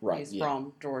and he's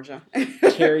from Georgia.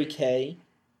 Terry Kay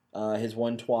has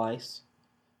won twice.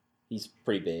 He's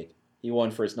pretty big. He won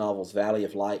for his novels Valley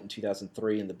of Light in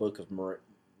 2003 and The Book of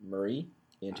Marie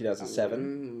in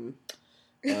 2007.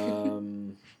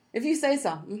 If you say so.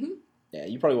 Mm-hmm. Yeah,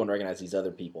 you probably won't recognize these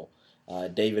other people.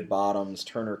 David Bottoms,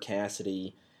 Turner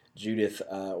Cassidy, Judith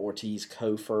Ortiz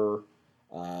Cofer,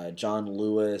 John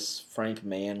Lewis, Frank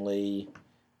Manley,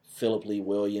 Philip Lee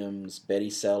Williams, Betty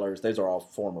Sellers. Those are all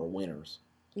former winners.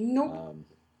 Nope.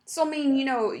 So, I mean,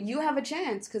 you have a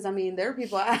chance because, there are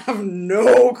people I have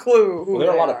no clue who there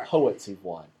are a lot are. of poets who've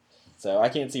won. So I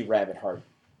can't see Rabbit Heart.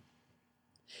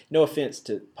 No offense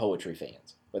to poetry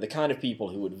fans, but the kind of people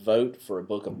who would vote for a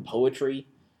book of poetry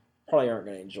probably aren't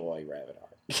going to enjoy Rabbit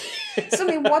Heart. So,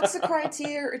 what's the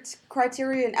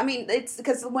criterion? It's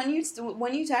because when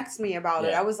you text me about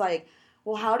it, I was like,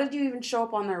 well, how did you even show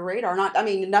up on their radar?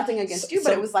 Nothing against you,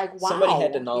 but it was like, wow. Somebody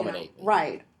had to nominate me.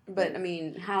 Right. But,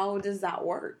 how does that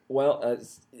work? Well,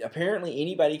 apparently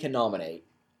anybody can nominate.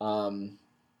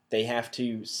 They have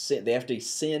to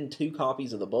send 2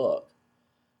 copies of the book.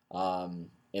 And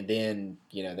then,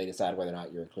 they decide whether or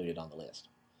not you're included on the list.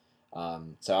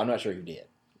 So I'm not sure who did.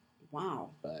 Wow.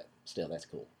 But still, that's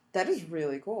cool. That is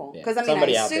really cool. Yeah. Because,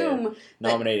 Somebody I assume out there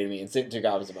nominated me and sent 2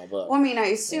 copies of my book. Well, I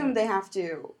assume they have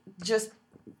to just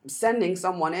sending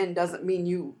someone in doesn't mean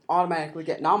you automatically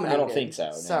get nominated. I don't think so.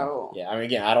 No. So yeah,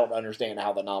 again, I don't understand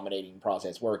how the nominating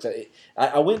process works.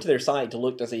 I went to their site to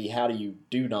look to see how do you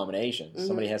do nominations. Mm-hmm.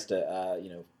 Somebody has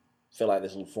to, fill out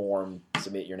this little form,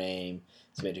 submit your name,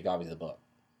 submit 2 copies of the book,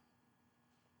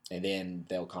 and then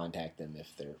they'll contact them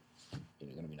if they're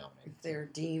going to be nominated. If they're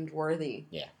deemed worthy.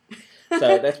 Yeah,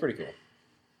 so that's pretty cool.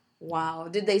 Wow.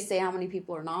 Did they say how many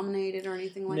people are nominated or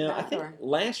anything like that? No, I think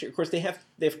last year, of course, they have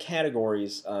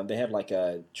categories. They have like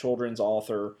a children's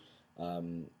author,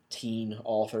 teen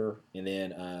author, and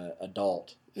then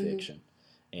adult fiction. Mm-hmm.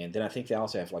 And then I think they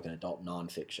also have like an adult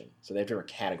nonfiction. So they have different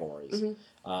categories.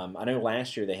 Mm-hmm. I know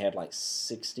last year they had like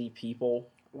 60 people.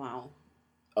 Wow.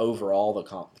 Over all the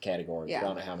categories. Yeah. I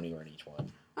don't know how many were in each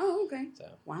one. Oh, okay. So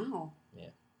wow. Yeah.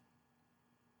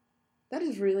 That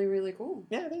is really, really cool.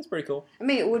 Yeah, that's pretty cool.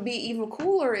 It would be even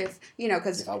cooler if,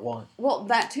 because... If I won. Well,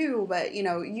 that too, but,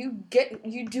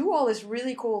 you do all this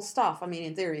really cool stuff.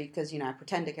 In theory, because, I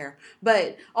pretend to care.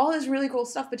 But all this really cool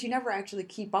stuff, but you never actually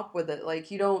keep up with it. Like,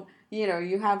 you don't,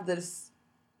 you have this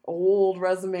old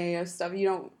resume of stuff. You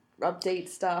don't update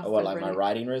stuff. Oh, what, like my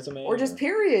writing resume? Or just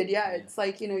period, yeah. It's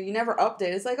like, you never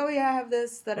update. It's like, oh, yeah, I have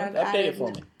this that I've update added. It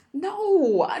for me.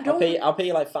 No, I don't. I'll pay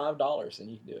you like $5 and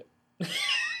you can do it.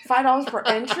 $5 per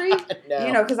entry?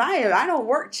 No. Because I don't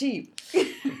work cheap.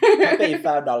 I'll pay you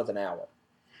 $5 an hour.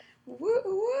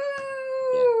 Woo!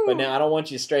 Yeah. But now I don't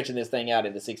want you stretching this thing out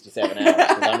into 67 hours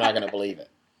because I'm not going to believe it.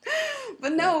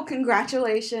 But no,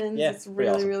 congratulations. Yeah, it's really,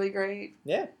 awesome. really great.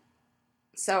 Yeah.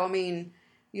 So,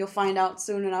 you'll find out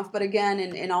soon enough. But again,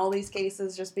 in all these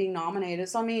cases, just being nominated.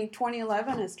 So,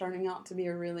 2011 is turning out to be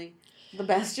the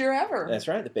best year ever. That's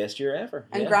right, the best year ever.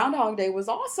 And Groundhog Day was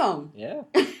awesome. Yeah.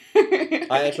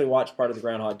 I actually watched part of the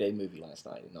Groundhog Day movie last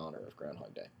night in honor of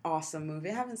Groundhog Day. Awesome movie.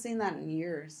 I haven't seen that in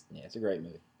years. Yeah, it's a great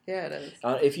movie. Yeah, it is.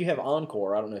 If you have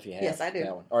Encore, I don't know if you have. Yes, I do.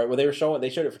 That one. All right, well, they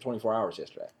showed it for 24 hours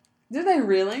yesterday. Did they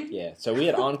really? Yeah, so we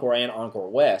had Encore and Encore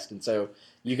West, and so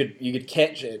you could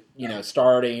catch it,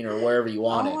 starting or wherever you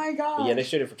wanted. Oh my gosh. But yeah, they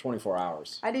showed it for 24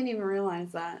 hours. I didn't even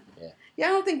realize that. Yeah. Yeah, I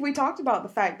don't think we talked about the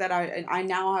fact that I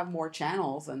now have more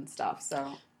channels and stuff,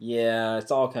 so. Yeah,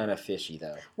 it's all kind of fishy,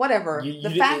 though. Whatever.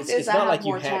 The fact is I have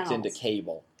more channels. It's not like you hacked into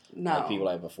cable like people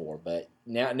have before, but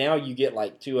now you get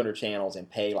like 200 channels and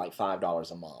pay like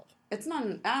 $5 a month. It's not.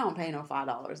 I don't pay no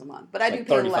 $5 a month, but I do like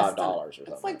pay less $35 than. or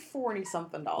something. It's like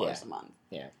 $40-something a month.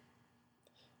 Yeah.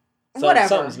 Whatever.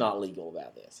 Something's not legal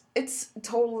about this. It's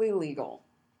totally legal.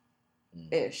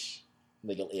 Ish.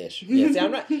 Legal-ish.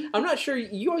 Yeah. See, I'm not sure.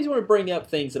 You always want to bring up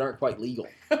things that aren't quite legal.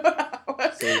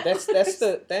 See, that's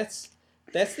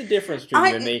the difference between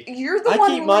you and me. You're the I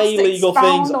one keep who my likes to illegal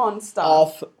expound things on stuff.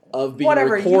 off of being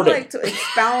Whatever, recorded. you like to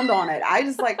expound on it. I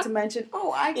just like to mention,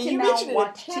 I can you now mentioned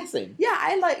watch. it in passing. Yeah,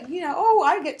 I like,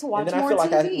 I get to watch And then I more feel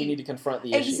like TV. we need to confront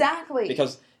the issue. Exactly.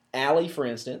 Because Allie, for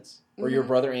instance, or your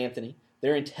brother Anthony,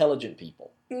 they're intelligent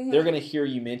people. Mhm. They're going to hear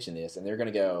you mention this, and they're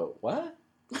going to go, what?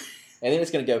 And then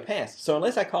it's going to go past. So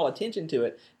unless I call attention to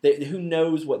it, who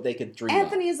knows what they could dream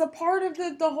Anthony of. is a part of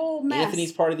the whole mess.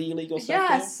 Anthony's part of the illegal stuff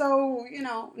Yes, so,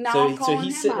 now I'm calling so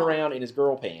he's him sitting out. around in his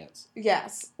girl pants.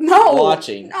 Yes. No.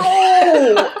 Watching. No.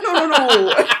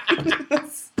 No.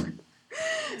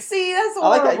 See, that's horrible. I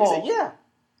like that. You say, yeah.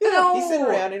 No. He's sitting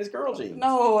around in his girl jeans.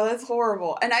 No, that's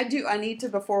horrible. And I need to,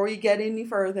 before we get any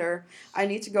further, I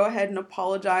need to go ahead and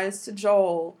apologize to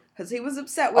Joel. Because he was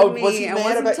upset with was me he and mad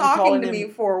wasn't about you talking calling to him? me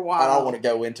for a while. I don't want to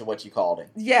go into what you called him.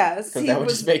 Yes. Because that would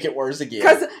just make it worse again.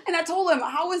 And I told him,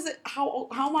 how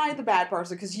am I the bad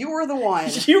person? Because you were the one.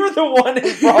 You were the one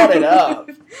who brought it up.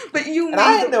 But you And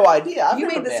I had no idea. I've you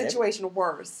never made the met him. situation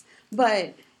worse.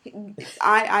 But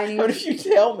I need. But if you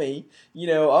tell me, I'm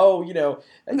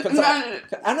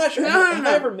not sure. Have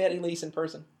I ever met Elise in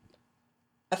person?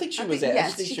 I think she was at.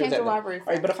 Yes, I think she was came at to the library. All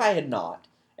right, but if I had not,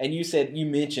 and you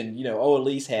mentioned,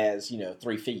 Elise has,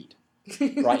 3 feet,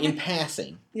 right, in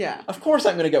passing. Yeah. Of course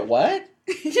I'm going to go, what?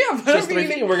 Yeah, but Just 3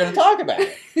 feet, and we're going to talk about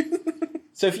it.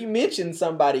 So if you mention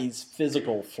somebody's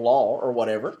physical flaw or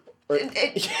whatever,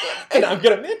 and I'm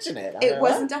going to mention it. It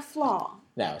wasn't a flaw.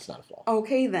 No, it's not a flaw.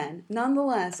 Okay, then.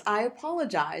 Nonetheless, I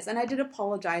apologize, and I did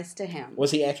apologize to him. Was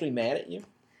he actually mad at you?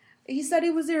 He said he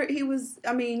was there. He was.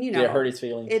 I mean, Did it hurt his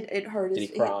feelings? It hurt. Did he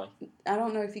cry? I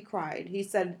don't know if he cried. He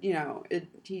said, it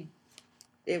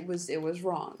was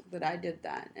wrong that I did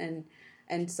that, and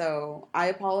so I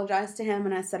apologized to him,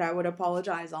 and I said I would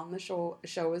apologize on the show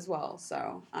as well.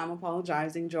 So I'm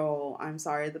apologizing, Joel. I'm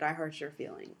sorry that I hurt your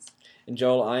feelings. And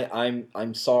Joel,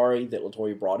 I'm sorry that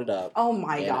LaToya brought it up. Oh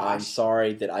my and gosh! I'm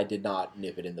sorry that I did not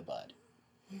nip it in the bud.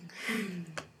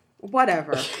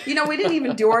 Whatever. We didn't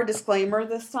even do our disclaimer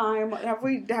this time. Have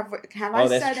I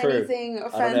said true. anything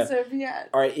offensive yet?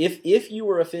 All right, if you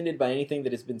were offended by anything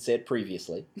that has been said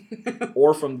previously,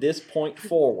 or from this point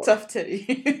forward, Tough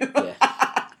titty. Yeah.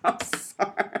 I'm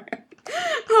sorry.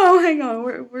 Oh, hang on.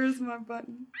 Where's my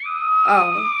button?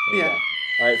 Oh, yeah.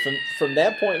 All right, from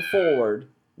that point forward,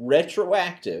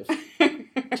 retroactive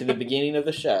to the beginning of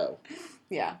the show.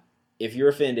 Yeah. If you're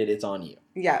offended, it's on you.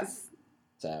 Yes.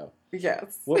 So.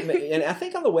 Yes. And I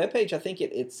think on the webpage, I think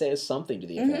it says something to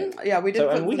the effect. Mm-hmm. Yeah, we did. So,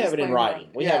 put we the have it in disclaimer writing.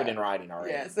 on. We have it in writing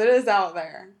already. Yes, it is out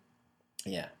there.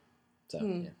 Yeah. So,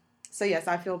 yeah. So, yes,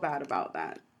 I feel bad about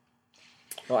that.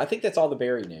 Well, I think that's all the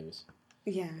Barry news.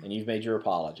 Yeah. And you've made your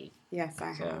apology. Yes,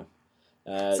 I have.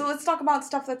 So let's talk about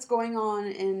stuff that's going on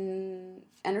in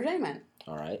entertainment.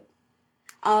 All right.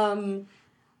 I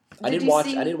did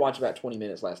watch about 20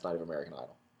 minutes last night of American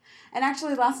Idol. And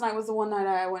actually, last night was the one night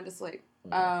I went to sleep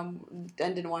and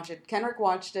didn't watch it. Kendrick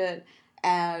watched it,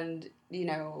 and,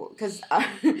 because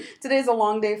today's a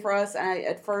long day for us, and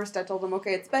at first I told him,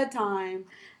 okay, it's bedtime,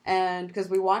 and because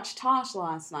we watched Tosh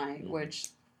last night, which,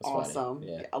 That's awesome.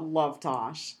 funny. Yeah. I love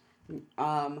Tosh.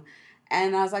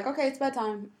 And I was like, okay, it's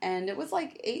bedtime, and it was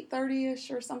like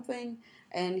 8:30ish or something,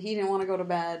 and he didn't want to go to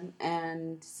bed,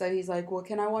 and so he's like, well,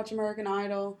 can I watch American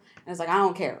Idol? And I was like, I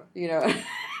don't care,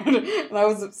 and I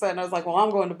was upset, and I was like, well, I'm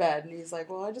going to bed, and he's like,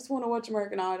 well, I just want to watch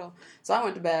American Idol. So I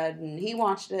went to bed, and he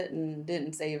watched it and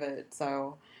didn't save it,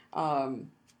 so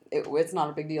it's not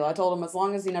a big deal. I told him as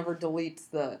long as he never deletes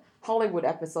the Hollywood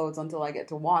episodes until I get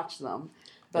to watch them.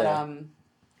 But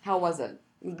how was it?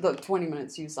 The 20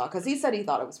 minutes you saw, because he said he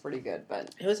thought it was pretty good, but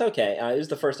it was okay. It was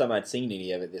the first time I'd seen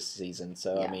any of it this season,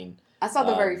 so yeah. I mean, I saw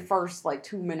the very first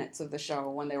 2 minutes of the show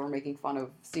when they were making fun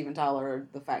of Steven Tyler,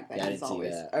 the fact that he's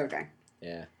always see that. okay.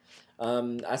 Yeah,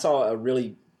 I saw a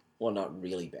really, well, not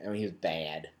really bad. I mean, he was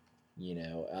bad,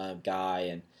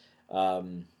 guy,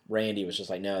 and Randy was just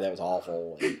like, no, that was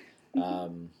awful.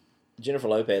 And, Jennifer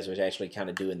Lopez was actually kind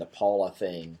of doing the Paula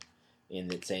thing, in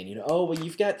that saying, oh, well,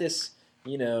 you've got this.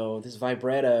 This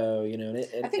vibrato, and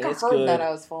I think I it's heard good, that as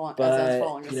I was falling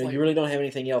asleep. you really don't have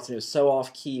anything else, and it was so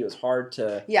off key, it was hard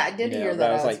to. Yeah, I did hear that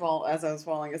as I was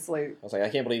falling asleep. I was like, I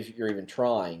can't believe you're even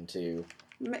trying to.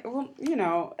 Well,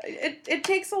 it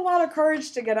takes a lot of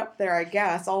courage to get up there, I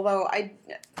guess. Although I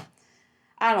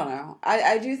I don't know.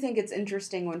 I do think it's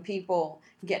interesting when people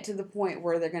get to the point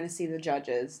where they're going to see the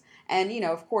judges. And,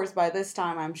 of course, by this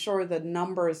time, I'm sure the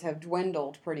numbers have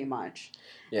dwindled pretty much.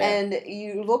 Yeah. And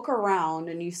you look around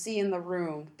and you see in the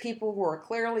room people who are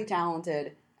clearly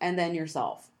talented and then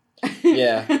yourself.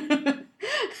 Yeah. And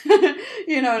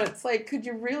it's like, could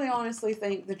you really honestly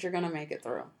think that you're going to make it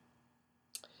through?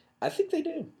 I think they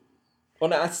do. Well,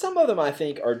 now, some of them, I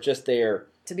think, are just there...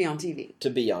 To be on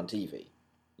TV.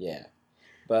 Yeah.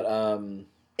 But,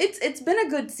 It's been a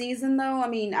good season, though. I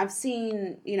mean, I've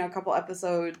seen, a couple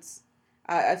episodes.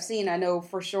 I know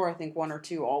for sure, I think 1 or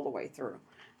 2 all the way through.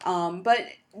 But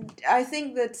I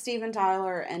think that Steven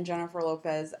Tyler and Jennifer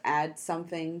Lopez add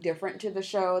something different to the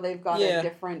show. They've got a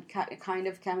different kind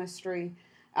of chemistry.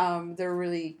 They're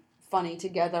really funny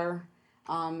together,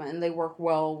 and they work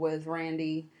well with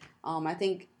Randy. I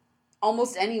think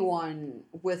almost anyone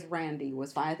with Randy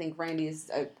was fine. I think Randy's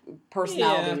a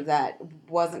personality that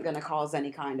wasn't going to cause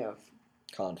any kind of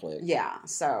conflict. Yeah.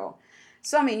 So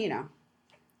I mean,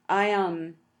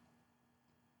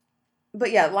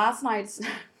 but yeah, last night's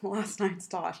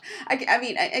Tosh. I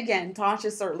mean, again, Tosh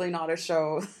is certainly not a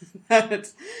show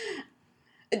that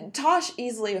Tosh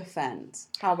easily offends.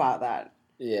 How about that?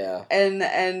 Yeah.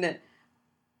 And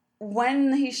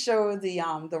when he showed the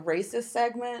racist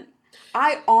segment,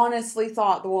 I honestly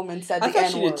thought the woman said the N-word. I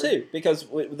thought she did too, because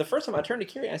the first time I turned to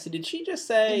Carrie, I said, "Did she just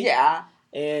say?" Yeah.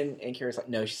 And Carrie's like,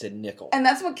 "No, she said nickel." And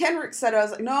that's what Kendrick said. I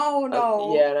was like,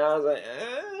 "No." Yeah, and I was like,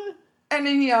 And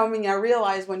then, I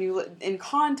realized when in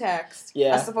context,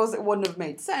 I suppose it wouldn't have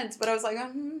made sense, but I was like,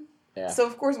 Yeah. So,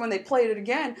 of course, when they played it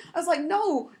again, I was like,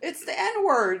 no, it's the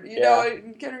N-word. You know,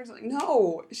 and Kendrick's like,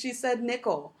 no, she said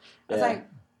nickel. I was like,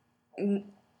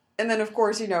 and then, of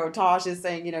course, Tosh is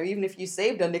saying, even if you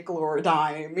saved a nickel or a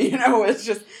dime, it's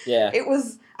just, it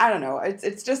was, I don't know.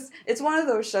 It's one of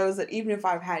those shows that even if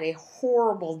I've had a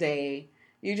horrible day,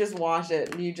 you just watch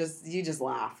it and you just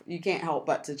laugh. You can't help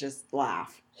but to just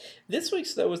laugh. This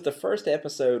week's, though, was the first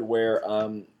episode where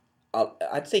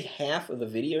I'd say half of the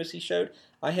videos he showed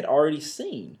I had already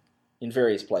seen in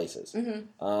various places.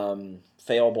 Mm-hmm.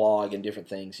 Fail blog and different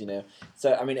things,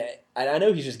 So, I mean, I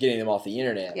know he's just getting them off the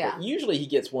internet. Yeah. But usually he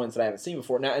gets ones that I haven't seen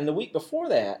before. Now, and the week before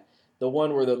that, the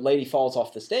one where the lady falls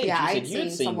off the stage, you said you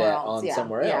had seen that on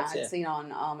somewhere else. Yeah, I'd seen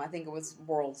on, I think it was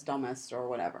World's Dumbest or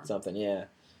whatever. Something, yeah.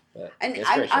 But and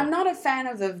I'm not a fan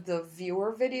of the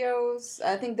viewer videos.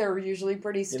 I think they're usually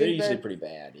pretty stupid. Yeah, they're usually pretty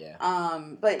bad, yeah.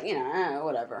 But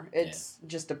whatever. It's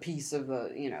just a piece of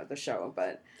the the show.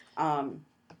 But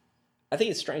I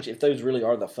think it's strange if those really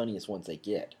are the funniest ones they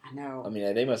get. I know. I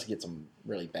mean, they must get some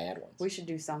really bad ones. We should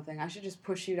do something. I should just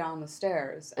push you down the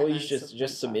stairs. Well, you should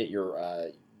just submit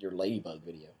your ladybug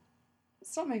video.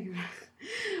 Stop making.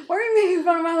 Why are you making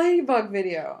fun of my ladybug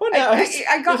video? Well, no,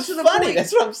 I got to the funny. point.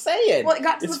 That's what I'm saying. Well, it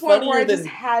got to the point where I just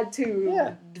had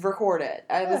to record it.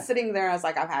 I was sitting there and I was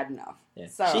like, I've had enough. Yeah.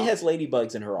 So, she has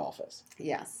ladybugs in her office.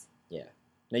 Yes. Yeah.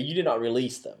 Now, you did not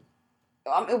release them.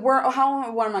 What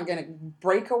am I going to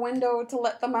break a window to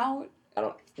let them out? I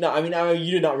don't. No, I mean,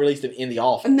 you did not release them in the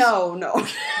office. No.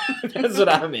 That's what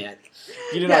I meant.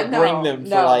 You did not bring them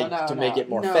to make it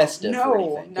more festive or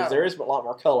anything. Because there is a lot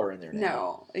more color in there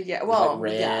now. No. Yeah. Well, like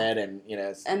red and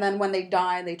And then when they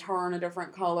die, they turn a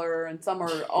different color, and some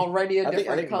are already a different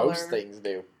I think color. most things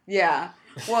do. Yeah.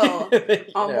 Well,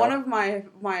 one of my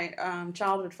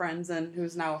childhood friends, and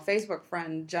who's now a Facebook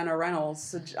friend, Jenna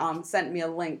Reynolds, sent me a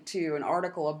link to an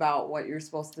article about what you're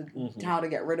supposed to, how to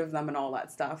get rid of them and all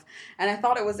that stuff. And I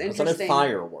thought it was interesting. So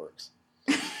fireworks.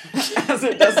 As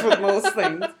it does with most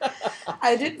things.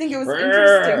 I did think it was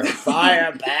interesting.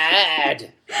 Fire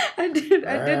bad. I did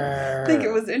think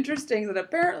it was interesting that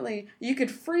apparently you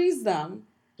could freeze them.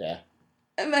 Yeah.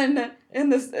 And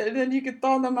then you could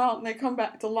thaw them out and they come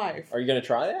back to life. Are you going to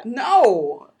try that?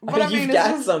 No. But I mean, you've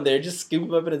got some there. Just scoop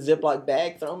them up in a Ziploc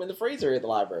bag, throw them in the freezer at the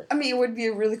library. I mean, it would be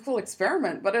a really cool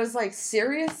experiment, but it was like,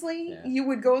 seriously? Yeah. You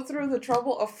would go through the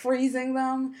trouble of freezing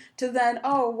them to then,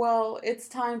 it's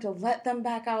time to let them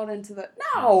back out into the...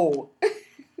 No!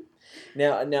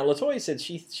 Now, LaToya said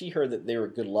she heard that they were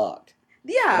good luck.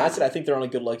 Yeah. And I said, I think they're only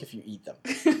good luck if you eat them.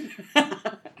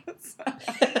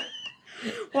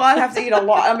 Well, I'd have to eat a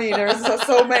lot. I mean, there's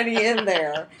so many in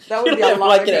there. That would be a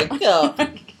lot. Like in a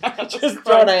cup. Just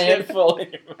throwing a handful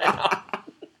in your mouth.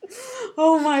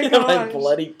 Oh my god! Like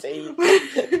bloody teeth.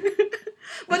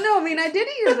 But no, I mean, I did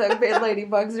hear that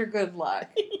ladybugs are good luck.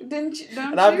 Didn't you?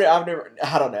 I've never.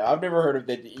 I don't know. I've never heard of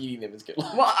eating them as good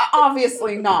luck. Well,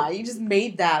 obviously not. You just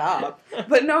made that up.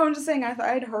 But no, I'm just saying.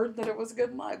 I'd heard that it was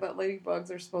good luck. That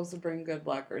ladybugs are supposed to bring good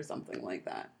luck or something like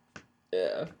that.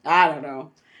 Yeah. I don't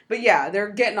know. But yeah, they're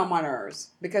getting on my nerves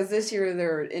because this year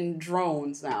they're in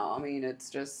drones now. I mean, it's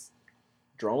just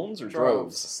Drones or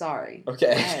droves. droves? Sorry.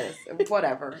 Okay. Yes,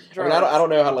 whatever. I mean, I don't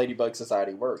know how Ladybug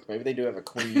Society works. Maybe they do have a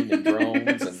queen and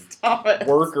drones and Stop it.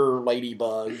 worker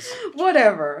ladybugs.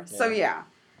 Whatever. Yeah. So yeah.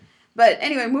 But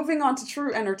anyway, moving on to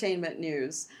true entertainment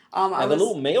news. Now, the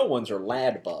little male ones are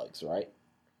lad bugs, right?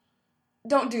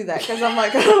 Don't do that because I'm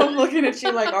like I'm looking at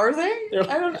you like, are they? They're-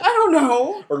 I don't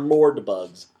know. Or lord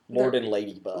bugs. Lord They're- and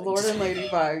ladybugs. Lord and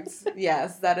ladybugs.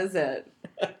 Yes, that is it.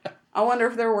 I wonder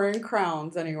if they're wearing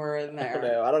crowns anywhere in I don't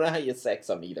there. know. I don't know how you sex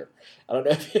them either. I don't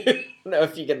know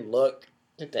if you can look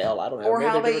to tell. I don't know. Or Maybe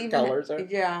how they're they different even. colors. Or,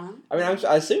 Yeah. I mean,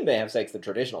 I assume they have sex the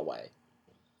traditional way.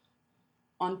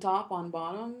 On top, on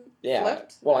bottom, Yeah.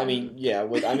 flipped. Well, I mean, yeah.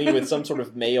 With some sort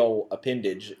of male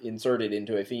appendage inserted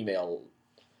into a female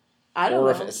I don't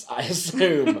orifice. I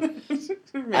assume.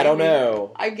 know. I don't Maybe.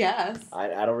 know. I guess. I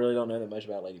don't know that much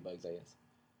about ladybugs. I guess.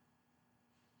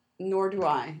 Nor do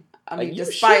I. I mean, You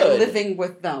despite should. living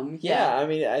with them. Yeah, I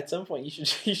mean, at some point you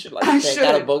should like I check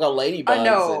out a should. book on ladybugs. I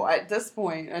know and at this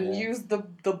point, and Yeah. use the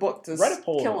book to write a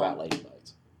poem kill about them.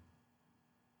 ladybugs.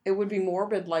 It would be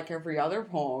morbid like every other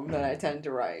poem that I tend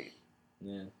to write.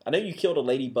 Yeah, I know you killed a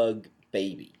ladybug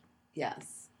baby.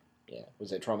 Yes. Yeah,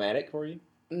 was it traumatic for you?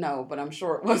 No, but I'm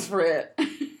sure it was for it.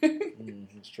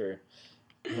 That's true.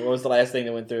 What was the last thing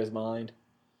that went through his mind?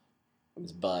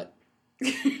 His butt.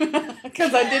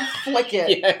 Because I did flick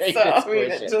it. Yeah, you so did I mean,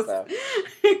 squish it it, just.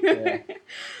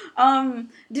 so.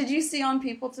 Did you see on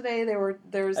People today?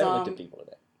 There's I haven't looked at people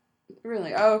today.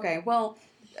 Really? Oh, okay. Well,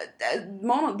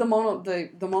 the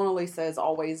Mona Lisa has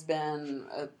always been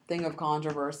a thing of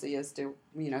controversy as to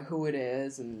who it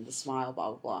is and the smile,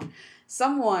 blah blah blah.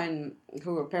 Someone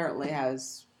who apparently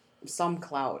has some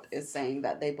clout is saying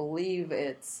that they believe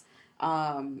it's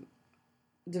Da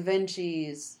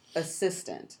Vinci's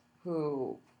assistant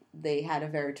who they had a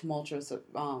very tumultuous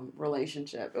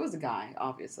relationship. It was a guy,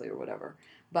 obviously, or whatever,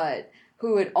 but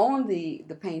who had owned the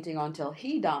painting until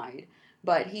he died.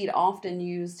 But he'd often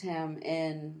used him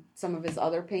in some of his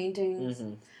other paintings.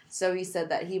 Mm-hmm. So he said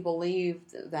that he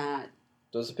believed that,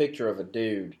 So it's a picture of a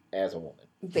dude as a woman.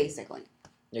 basically.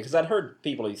 Yeah, because I'd heard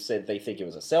people who said they think it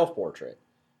was a self-portrait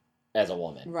as a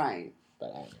woman. Right.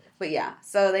 But I don't know. But yeah,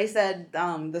 so they said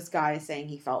this guy is saying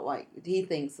he felt like, he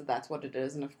thinks that that's what it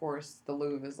is. And of course, the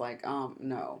Louvre is like,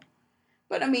 no.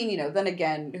 But I mean, then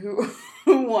again, who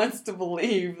wants to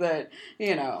believe that,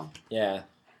 Yeah.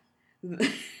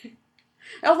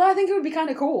 Although I think it would be kind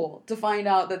of cool to find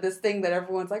out that this thing that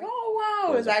everyone's like, oh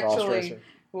wow, It is was a actually, cross-dresser.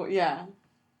 well, yeah.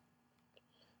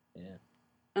 Yeah.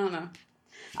 I don't know.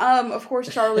 Of course,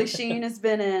 Charlie Sheen has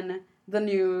been in the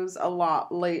news a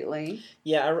lot lately.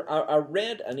 Yeah, I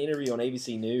read an interview on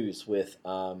ABC News with,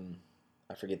 I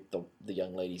forget the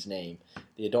young lady's name,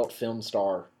 the adult film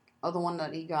star. Oh, the one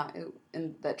that he got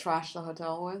that trashed the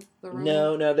hotel with the room?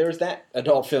 No, there was that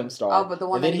adult film star. Oh, but the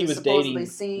one and that then he was supposedly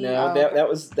seen? No, Oh, that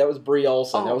okay. that was Brie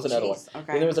Olson. Oh, That was another one. jeez,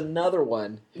 okay. And there was another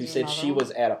one who There's said another she one?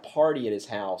 was at a party at his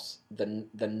house the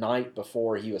night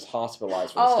before he was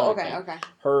hospitalized for the Oh, stomach okay, pain. okay.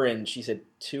 Her and she said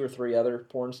 2 or 3 other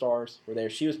porn stars were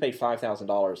there. She was paid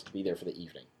 $5,000 to be there for the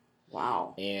evening.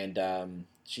 Wow. And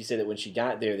she said that when she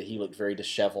got there that he looked very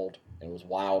disheveled and was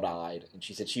wild-eyed. And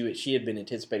she said she had been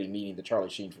anticipating meeting the Charlie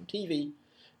Sheen from TV,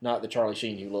 not the Charlie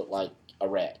Sheen who looked like a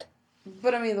wreck.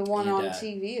 But I mean, the one And, on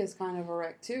TV is kind of a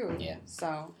wreck too. Yeah.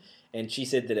 So. And she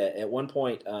said that at one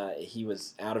point he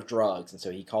was out of drugs, and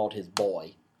so he called his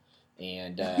boy.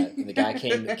 And the guy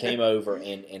came over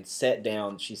and set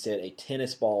down, she said, a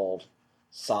tennis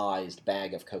ball-sized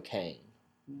bag of cocaine.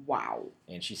 Wow.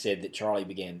 And she said that Charlie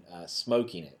began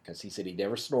smoking it, because he said he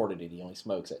never snorted it, he only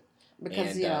smokes it.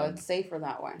 Because, And, it's safer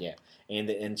that way. Yeah.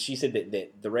 And she said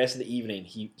that the rest of the evening,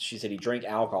 she said he drank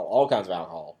alcohol, all kinds of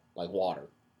alcohol, like water.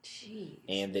 Jeez.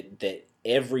 And that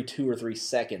every 2 or 3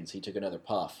 seconds he took another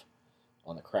puff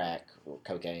on the crack or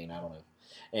cocaine, I don't know.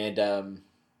 And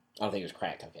I don't think it was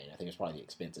crack cocaine. I think it was probably the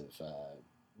expensive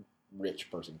rich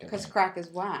person cocaine. Because crack is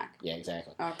whack. Yeah,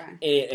 exactly. Okay.